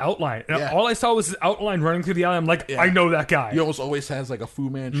tell his outline. And all I saw was his outline running through the alley. I'm like, I know that guy. He almost always has like a Fu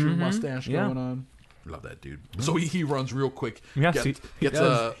Manchu mustache going on. Love that dude. So he runs real quick. Yes,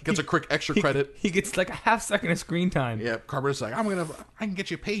 gets a quick extra credit. He gets like a half second of screen time. Yeah, Carpenter's like, I can get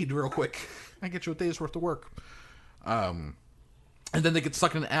you paid real quick. I can get you a day's worth of work. And then they get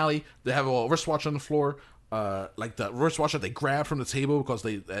stuck in an alley. They have a wristwatch on the floor. Like the wristwatch that they grab from the table because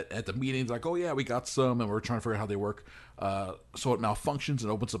they at the meeting they're like, oh yeah, we got some, and we're trying to figure out how they work. So it malfunctions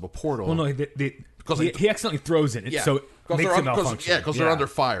and opens up a portal. Well, no, because he accidentally throws it, so it makes it malfunction. Because they're under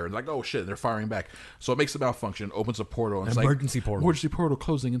fire. And like, oh shit, they're firing back. So it makes it malfunction, opens a portal, and it's emergency like, portal. Emergency portal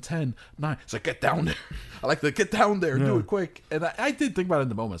closing in 10, 9. It's like, get down there. I like to get down there, do it quick. And I did think about it in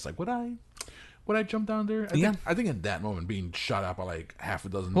the moment. It's like, would I jump down there? I think in that moment, being shot out by like half a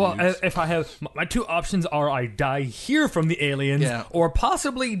dozen dudes. If I have my two options are I die here from the aliens, or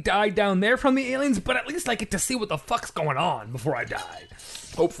possibly die down there from the aliens, but at least I get to see what the fuck's going on before I die.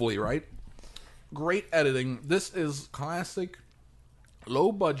 Hopefully, right? Great editing. This is classic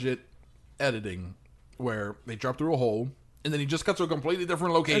low budget editing where they drop through a hole and then he just cuts to a completely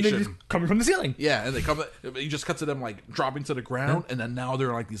different location. And they just coming from the ceiling. Yeah, and he just cuts to them like dropping to the ground, and then now they're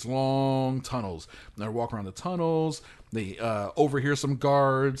in like these long tunnels. And they're walking around the tunnels. They overhear some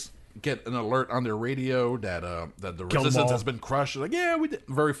guards, get an alert on their radio that the resistance has been crushed. They're like, yeah, we did.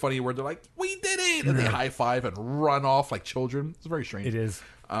 Very funny where they're like, we did it, and they high five and run off like children. It's very strange. It is.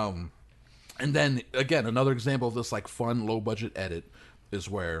 And then again, another example of this like fun low budget edit is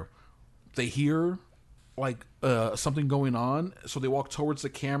where they hear like something going on, so they walk towards the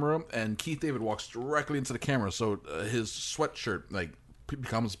camera, and Keith David walks directly into the camera, so his sweatshirt like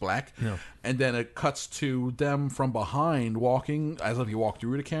becomes black, and then it cuts to them from behind walking as if he walked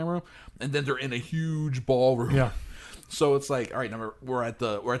through the camera, and then they're in a huge ballroom. So it's like, all right, now we're at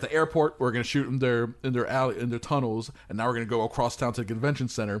the airport. We're gonna shoot in their alley, in their tunnels, and now we're gonna go across town to the convention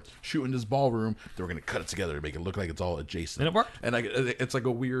center, shoot in this ballroom. Then we're gonna cut it together to make it look like it's all adjacent. And it worked. And it's like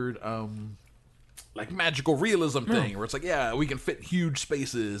a weird like magical realism thing where it's like, yeah, we can fit huge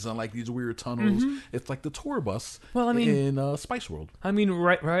spaces on like these weird tunnels. It's like the tour bus. Well, I mean, in Spice World. I mean,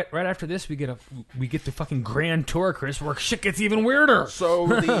 right after this, we get the fucking grand tour, Chris, where shit gets even weirder. So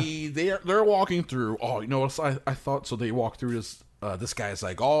they're walking through. Oh, you know what I thought? So they walk through this. This guy's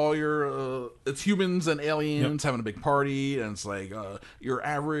like, it's humans and aliens having a big party, and it's like your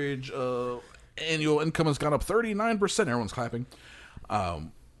average annual income has gone up 39%. Everyone's clapping.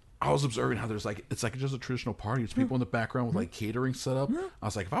 I was observing how there's like, it's like just a traditional party. It's people in the background with like catering set up. I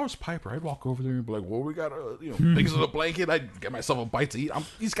was like, if I was Piper, I'd walk over there and be like, well, we got pigs in a blanket. I'd get myself a bite to eat.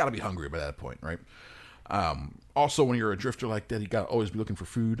 He's got to be hungry by that point, right? Also, when you're a drifter like that, you got to always be looking for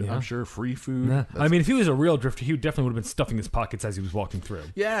food. I'm sure free food. Yeah. I mean, if he was a real drifter, he definitely would have been stuffing his pockets as he was walking through.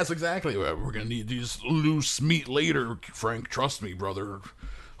 Yes, exactly. We're going to need these loose meat later, Frank. Trust me, brother.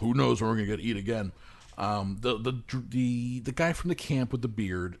 Who knows when we're going to get eat again. The guy from the camp with the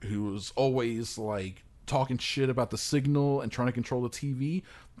beard who was always like talking shit about the signal and trying to control the TV.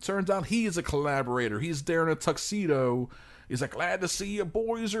 Turns out he is a collaborator. He's there in a tuxedo. He's like, glad to see you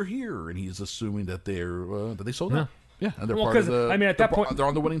boys are here, and he's assuming that that they sold out. Yeah, and they're part of the. I mean, at that point, they're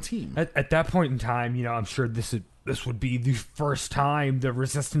on the winning team. At that point in time, I'm sure this would be the first time the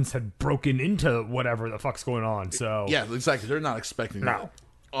Resistance had broken into whatever the fuck's going on. So yeah, exactly. They're not expecting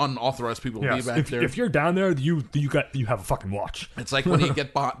unauthorized people to be back there. If you're down there, you have a fucking watch. It's like when you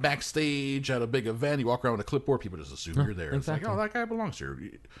get backstage at a big event, you walk around with a clipboard, people just assume you're there. Exactly. It's like, oh, that guy belongs here.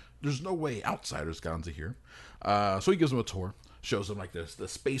 There's no way outsiders got into here. So he gives them a tour, shows them like the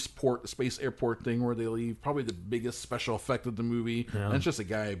space airport thing where they leave. Probably the biggest special effect of the movie. Yeah. And it's just a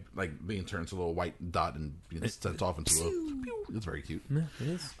guy like being turned to a little white dot and being sent off into a. It's very cute. Yeah, it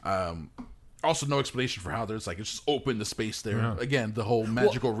is. Also, no explanation for how there's like it's just open to space there. Yeah. Again, the whole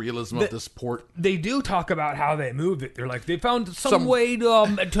magical realism of this port. They do talk about how they moved it. They're like they found some way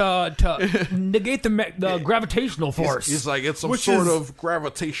to negate the gravitational force. It's like it's some sort of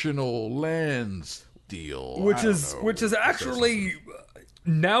gravitational lens deal, which is actually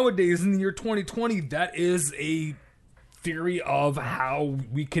nowadays in the year 2020. That is a theory of how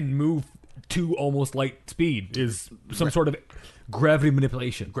we can move to almost light speed. Is some sort of gravity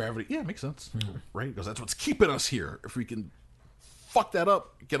manipulation. Yeah, makes sense. Right? Because that's what's keeping us here. If we can fuck that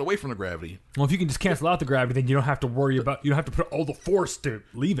up, get away from the gravity. Well, if you can just cancel out the gravity, then you don't have to worry about, you don't have to put all the force to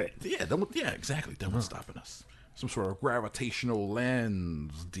leave it. Yeah, exactly. Then what's stopping us? Some sort of gravitational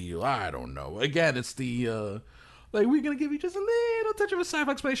lens deal. I don't know. Again, it's the, like, we're going to give you just a little touch of a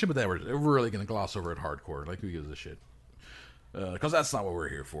sci-fi explanation, but then we're really going to gloss over it hardcore. Like, who gives a shit? Because that's not what we're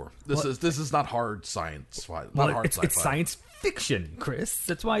here for. This is not hard science. It's science fiction, Chris.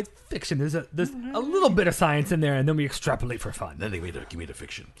 That's why it's fiction. There's a little bit of science in there, and then we extrapolate for fun. Then they made a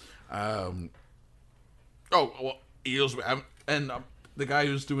fiction. The guy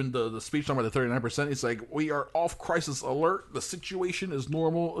who's doing the speech on by the 39%, he's like, we are off crisis alert. The situation is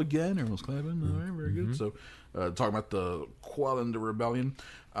normal again. Everyone's clapping. All right, very good. So, talking about the quelling the rebellion.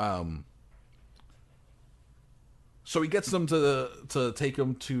 So he gets them to take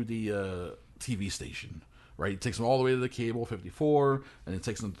them to the TV station, right? He takes them all the way to the cable 54, and it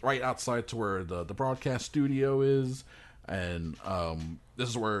takes them right outside to where the broadcast studio is. And this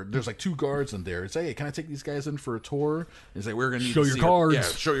is where there's like two guards in there. It's like, hey, can I take these guys in for a tour? And he's like, we're gonna need show to your cards. Yeah,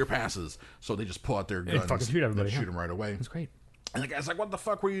 show your passes. So they just pull out their guns and fucking shoot everybody. Shoot them right away. That's great. And the guy's like, what the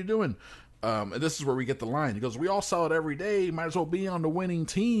fuck were you doing? And this is where we get the line. He goes, we all sell it every day. Might as well be on the winning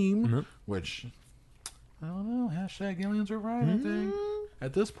team. Which, I don't know. Hashtag aliens are right, I think.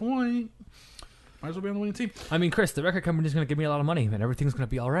 At this point, might as well be on the winning team. I mean, Chris, the record company's going to give me a lot of money, and everything's going to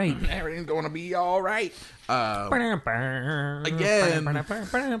be all right. Everything's going to be all right. Again,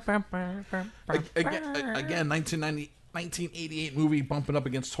 1988 movie bumping up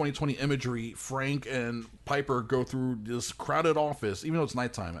against 2020 imagery. Frank and Piper go through this crowded office, even though it's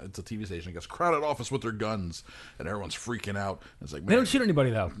nighttime. It's a TV station. I guess crowded office with their guns, and everyone's freaking out. It's like, man, they don't shoot anybody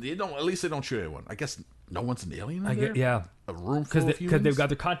though. They don't. At least they don't shoot anyone. I guess no one's an alien in there. Yeah, a room full of humans because they've got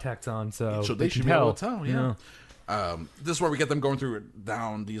their contacts on, so they should be able to tell. Yeah. This is where we get them going through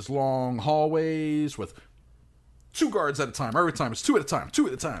down these long hallways with two guards at a time. Every time it's two at a time.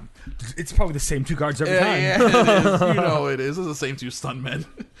 It's probably the same two guards every time. Yeah, it is. You know it is. It's the same two stuntmen.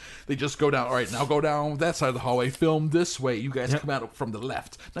 They just go down. All right, now go down that side of the hallway. Film this way. You guys come out from the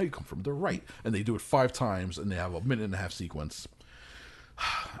left. Now you come from the right. And they do it 5 times, and they have a 1.5-minute sequence.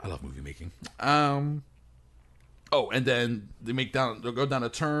 I love movie making. And then they'll go down a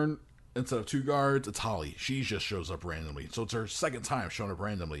turn. Instead of 2 guards, it's Holly. She just shows up randomly. So it's her second time showing up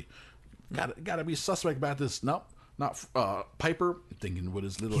randomly. Gotta be suspect about this. Nope. Not Piper, thinking with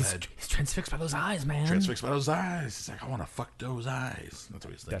his little head. He's transfixed by those eyes, man. Transfixed by those eyes. He's like, I want to fuck those eyes. That's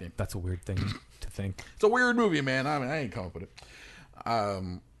what he's thinking. That's a weird thing to think. It's a weird movie, man. I mean, I ain't coming up with it.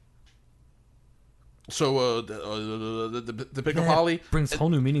 The pick of Holly brings whole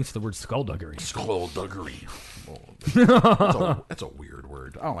new meanings to the word skullduggery. Skullduggery. That's a weird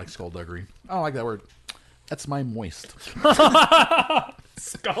word. I don't like skullduggery. I don't like that word. That's my moist.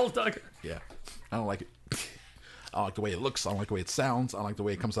 Skullduggery. Yeah. I don't like it. I don't like the way it looks. I don't like the way it sounds. I don't like the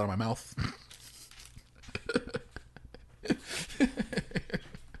way it comes out of my mouth.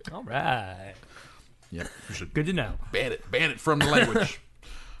 right. Yep. You should Good to know. ban it from the language.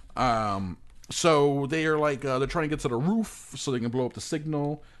 So they are like they're trying to get to the roof so they can blow up the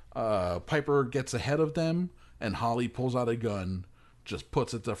signal. Piper gets ahead of them, and Holly pulls out a gun, just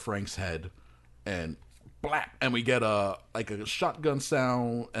puts it to Frank's head, and black. And we get a shotgun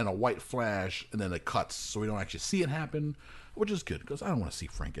sound and a white flash, and then it cuts, so we don't actually see it happen, which is good because I don't want to see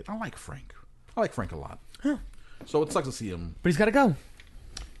Frank. I like Frank. I like Frank a lot. Huh. So it sucks to see him. But he's got to go.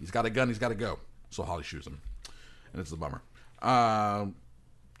 He's got a gun. He's got to go. So Holly shoots him, and it's a bummer.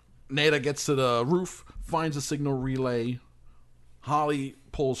 Nada gets to the roof, finds a signal relay. Holly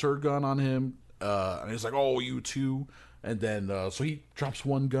pulls her gun on him, and he's like, "Oh, you too." And then, so he drops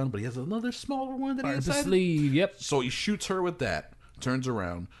one gun, but he has another smaller one that he has the sleeve. Yep. So he shoots her with that. Turns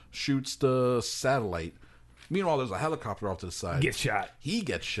around, shoots the satellite. Meanwhile, there's a helicopter off to the side. Gets shot. He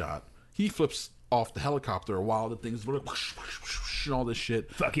gets shot. He flips off the helicopter while the thing's whoosh, whoosh, whoosh, and all this shit.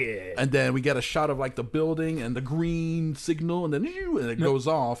 Fuck it. And then we get a shot of like the building and the green signal, and then it goes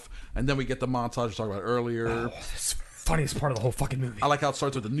off. And then we get the montage we talked about earlier. Oh, that's the funniest part of the whole fucking movie. I like how it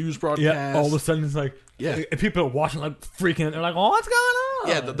starts with the news broadcast. Yeah. All of a sudden, it's like, and people are watching, like freaking out. They're like, "Oh, what's going on?"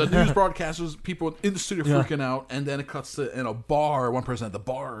 Yeah, the news broadcasters, people in the studio freaking out, and then it cuts to in a bar. One person at the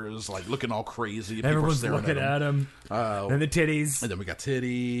bar is like looking all crazy. Everyone's looking at him. And the titties. And then we got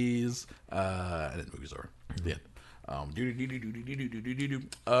titties. And then the movie's over. The end.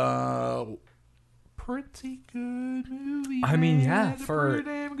 Pretty good movie. I mean, yeah, It's a for pretty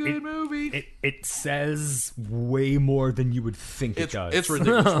damn good movie. It says way more than you would think it does. It's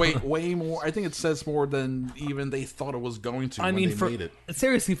ridiculous. way more. I think it says more than even they thought it was going to. When they made it.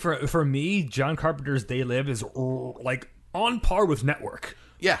 Seriously, for me, John Carpenter's They Live is like on par with Network.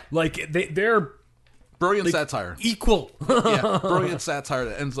 Yeah, like they're brilliant satire, equal. Yeah, brilliant satire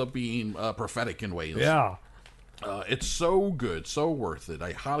that ends up being prophetic in ways. Yeah. It's so good, so worth it.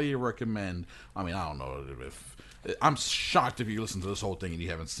 I highly recommend. I mean, I don't know if I'm shocked if you listen to this whole thing and you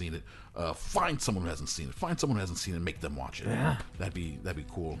haven't seen it. Find someone who hasn't seen it. Find someone who hasn't seen it and make them watch it. Yeah, that'd be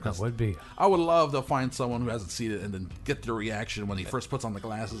cool. That would be. I would love to find someone who hasn't seen it and then get their reaction when he first puts on the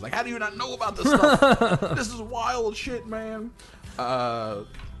glasses. Like, how do you not know about this stuff? This is wild shit, man.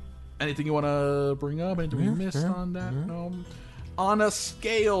 Anything you want to bring up? Anything we missed on that? On a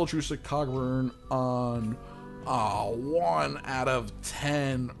scale, Drew Cogburn, on 1 out of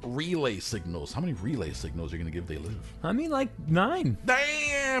 10 relay signals. How many relay signals are you going to give They Live? I mean, like 9.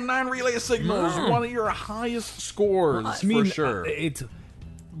 Damn, 9 relay signals. One of your highest scores, for sure. It's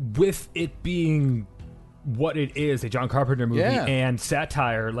with it being what it is, a John Carpenter movie and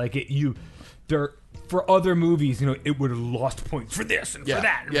satire. Like for other movies, it would have lost points for this and for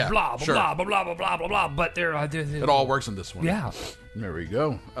that, and blah blah, blah blah blah blah blah blah blah. But it all works in this one. Yeah. There we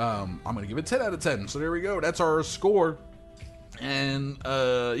go. I'm going to give it 10 out of 10. So there we go. That's our score. And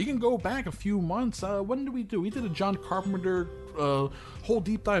you can go back a few months. When did we do? We did a John Carpenter whole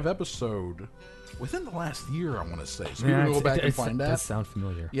deep dive episode within the last year, I want to say. So you can go back and find that. That sounds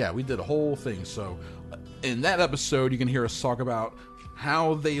familiar. Yeah, we did a whole thing. So in that episode, you can hear us talk about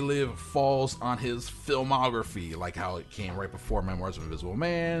how They Live falls on his filmography, like how it came right before Memoirs of an Invisible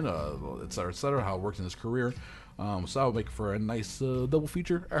Man, et cetera, how it worked in his career. So I'll make for a nice double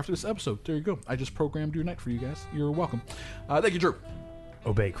feature after this episode. There you go. I just programmed your night for you guys. You're welcome. Thank you, Drew.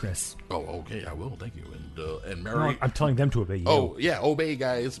 Obey, Chris. Oh, okay. I will. Thank you. And Mary. No, I'm telling them to obey you. Oh, yeah. Obey,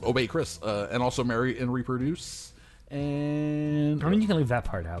 guys. Obey, Chris. And also marry and reproduce. And I mean, you can leave that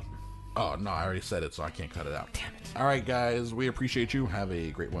part out. Oh, no. I already said it, so I can't cut it out. Damn it. All right, guys. We appreciate you. Have a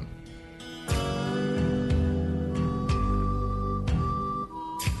great one.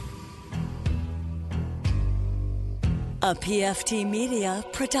 A PFT Media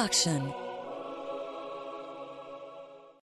production.